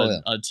 voices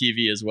on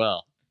TV as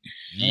well.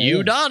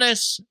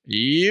 Udonis,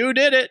 you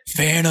did it.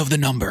 Fan of the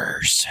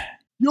numbers.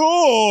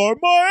 You're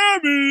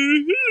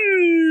Miami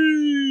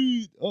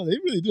Heat. Oh, they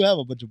really do have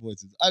a bunch of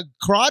voices.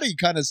 Karate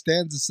kind of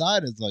stands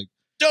aside as like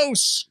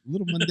dose. A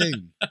little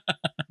mundane.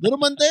 Little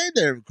mundane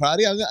there,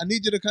 Karate. I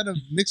need you to kind of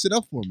mix it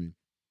up for me.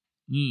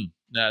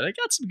 No, they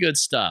got some good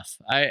stuff.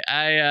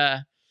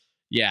 I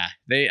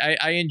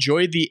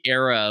enjoyed the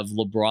era of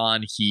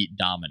LeBron Heat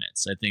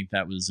dominance. I think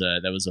that was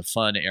a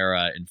fun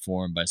era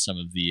informed by some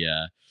of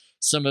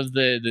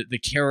the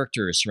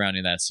characters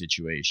surrounding that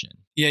situation.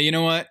 Yeah, you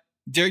know what?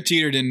 Derek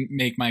Jeter didn't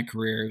make my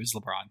career. It was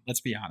LeBron.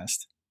 Let's be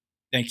honest.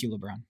 Thank you,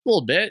 LeBron. A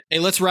little bit. Hey,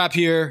 let's wrap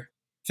here.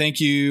 Thank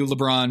you,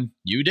 LeBron.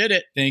 You did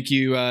it. Thank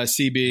you,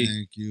 CB.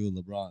 Thank you,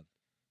 LeBron.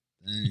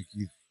 Thank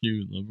you.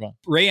 You, LeBron.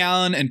 Ray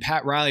Allen and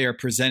Pat Riley are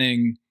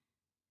presenting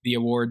the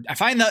award. I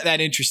find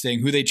that interesting,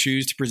 who they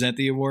choose to present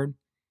the award.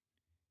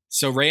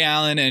 So Ray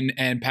Allen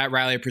and Pat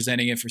Riley are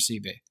presenting it for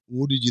CB.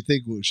 What did you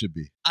think it should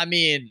be? I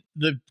mean,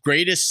 the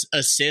greatest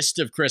assist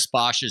of Chris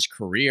Bosh's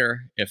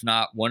career, if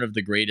not one of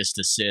the greatest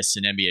assists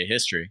in NBA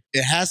history.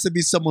 It has to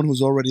be someone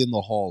who's already in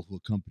the hall who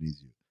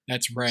accompanies you.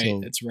 That's right.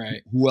 So that's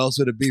right. Who else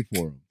would it be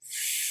for him?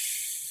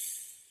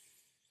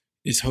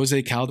 Is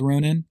Jose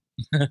Calderon in?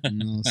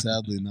 No,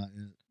 sadly not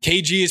yet.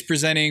 KG is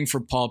presenting for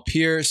Paul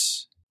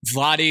Pierce.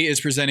 Vladi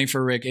is presenting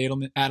for Rick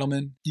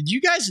Adelman. Did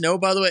you guys know,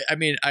 by the way, I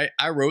mean,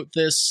 I wrote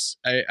this.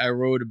 I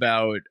wrote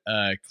about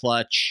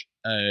Clutch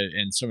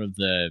and some of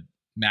the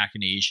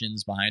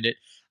machinations behind it.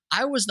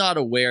 I was not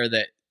aware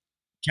that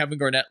Kevin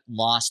Garnett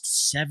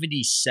lost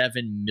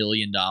 $77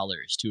 million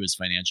to his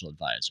financial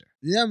advisor.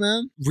 Yeah,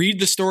 man. Read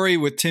the story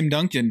with Tim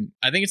Duncan.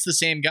 I think it's the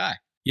same guy.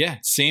 Yeah,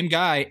 same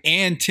guy.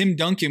 And Tim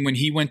Duncan, when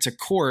he went to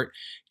court,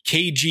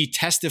 KG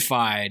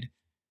testified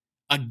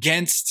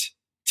against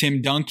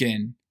Tim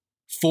Duncan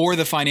for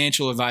the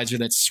financial advisor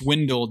that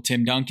swindled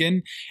Tim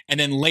Duncan. And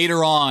then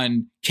later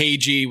on,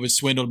 KG was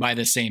swindled by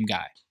the same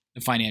guy,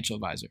 the financial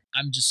advisor.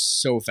 I'm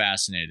just so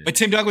fascinated. But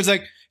Tim Duncan was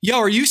like, yo,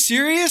 are you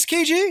serious,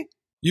 KG?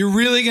 You're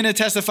really going to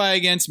testify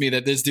against me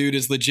that this dude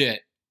is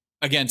legit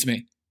against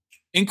me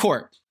in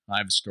court? I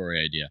have a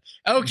story idea.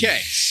 Okay,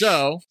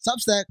 so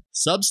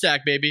Substack,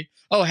 baby.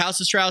 Oh, House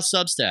of Strauss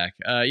Substack.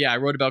 Yeah, I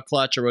wrote about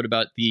Clutch. I wrote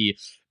about the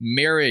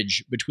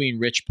marriage between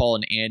Rich Paul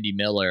and Andy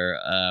Miller,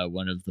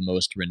 one of the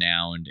most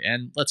renowned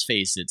and, let's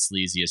face it,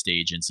 sleaziest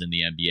agents in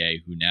the NBA,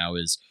 who now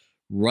is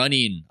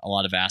running a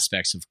lot of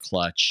aspects of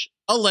Clutch,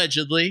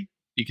 allegedly,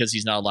 because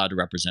he's not allowed to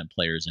represent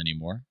players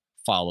anymore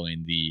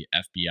following the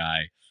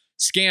FBI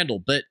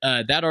scandal. But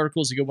that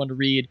article is a good one to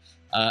read.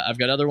 I've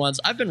got other ones.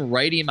 I've been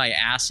writing my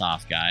ass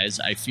off, guys.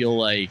 I feel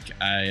like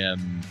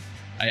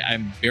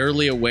I'm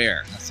barely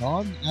aware. That's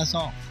on. That's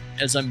off.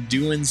 As I'm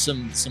doing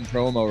some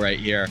promo right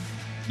here.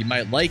 You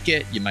might like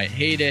it, you might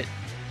hate it,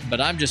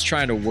 but I'm just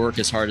trying to work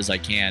as hard as I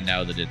can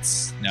now that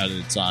it's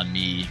on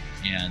me.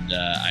 And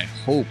I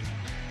hope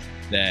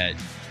that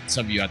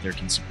some of you out there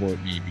can support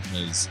me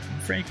because I'm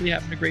frankly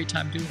having a great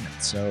time doing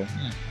it. So,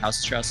 House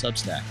of Strauss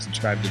Substack.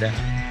 Subscribe today.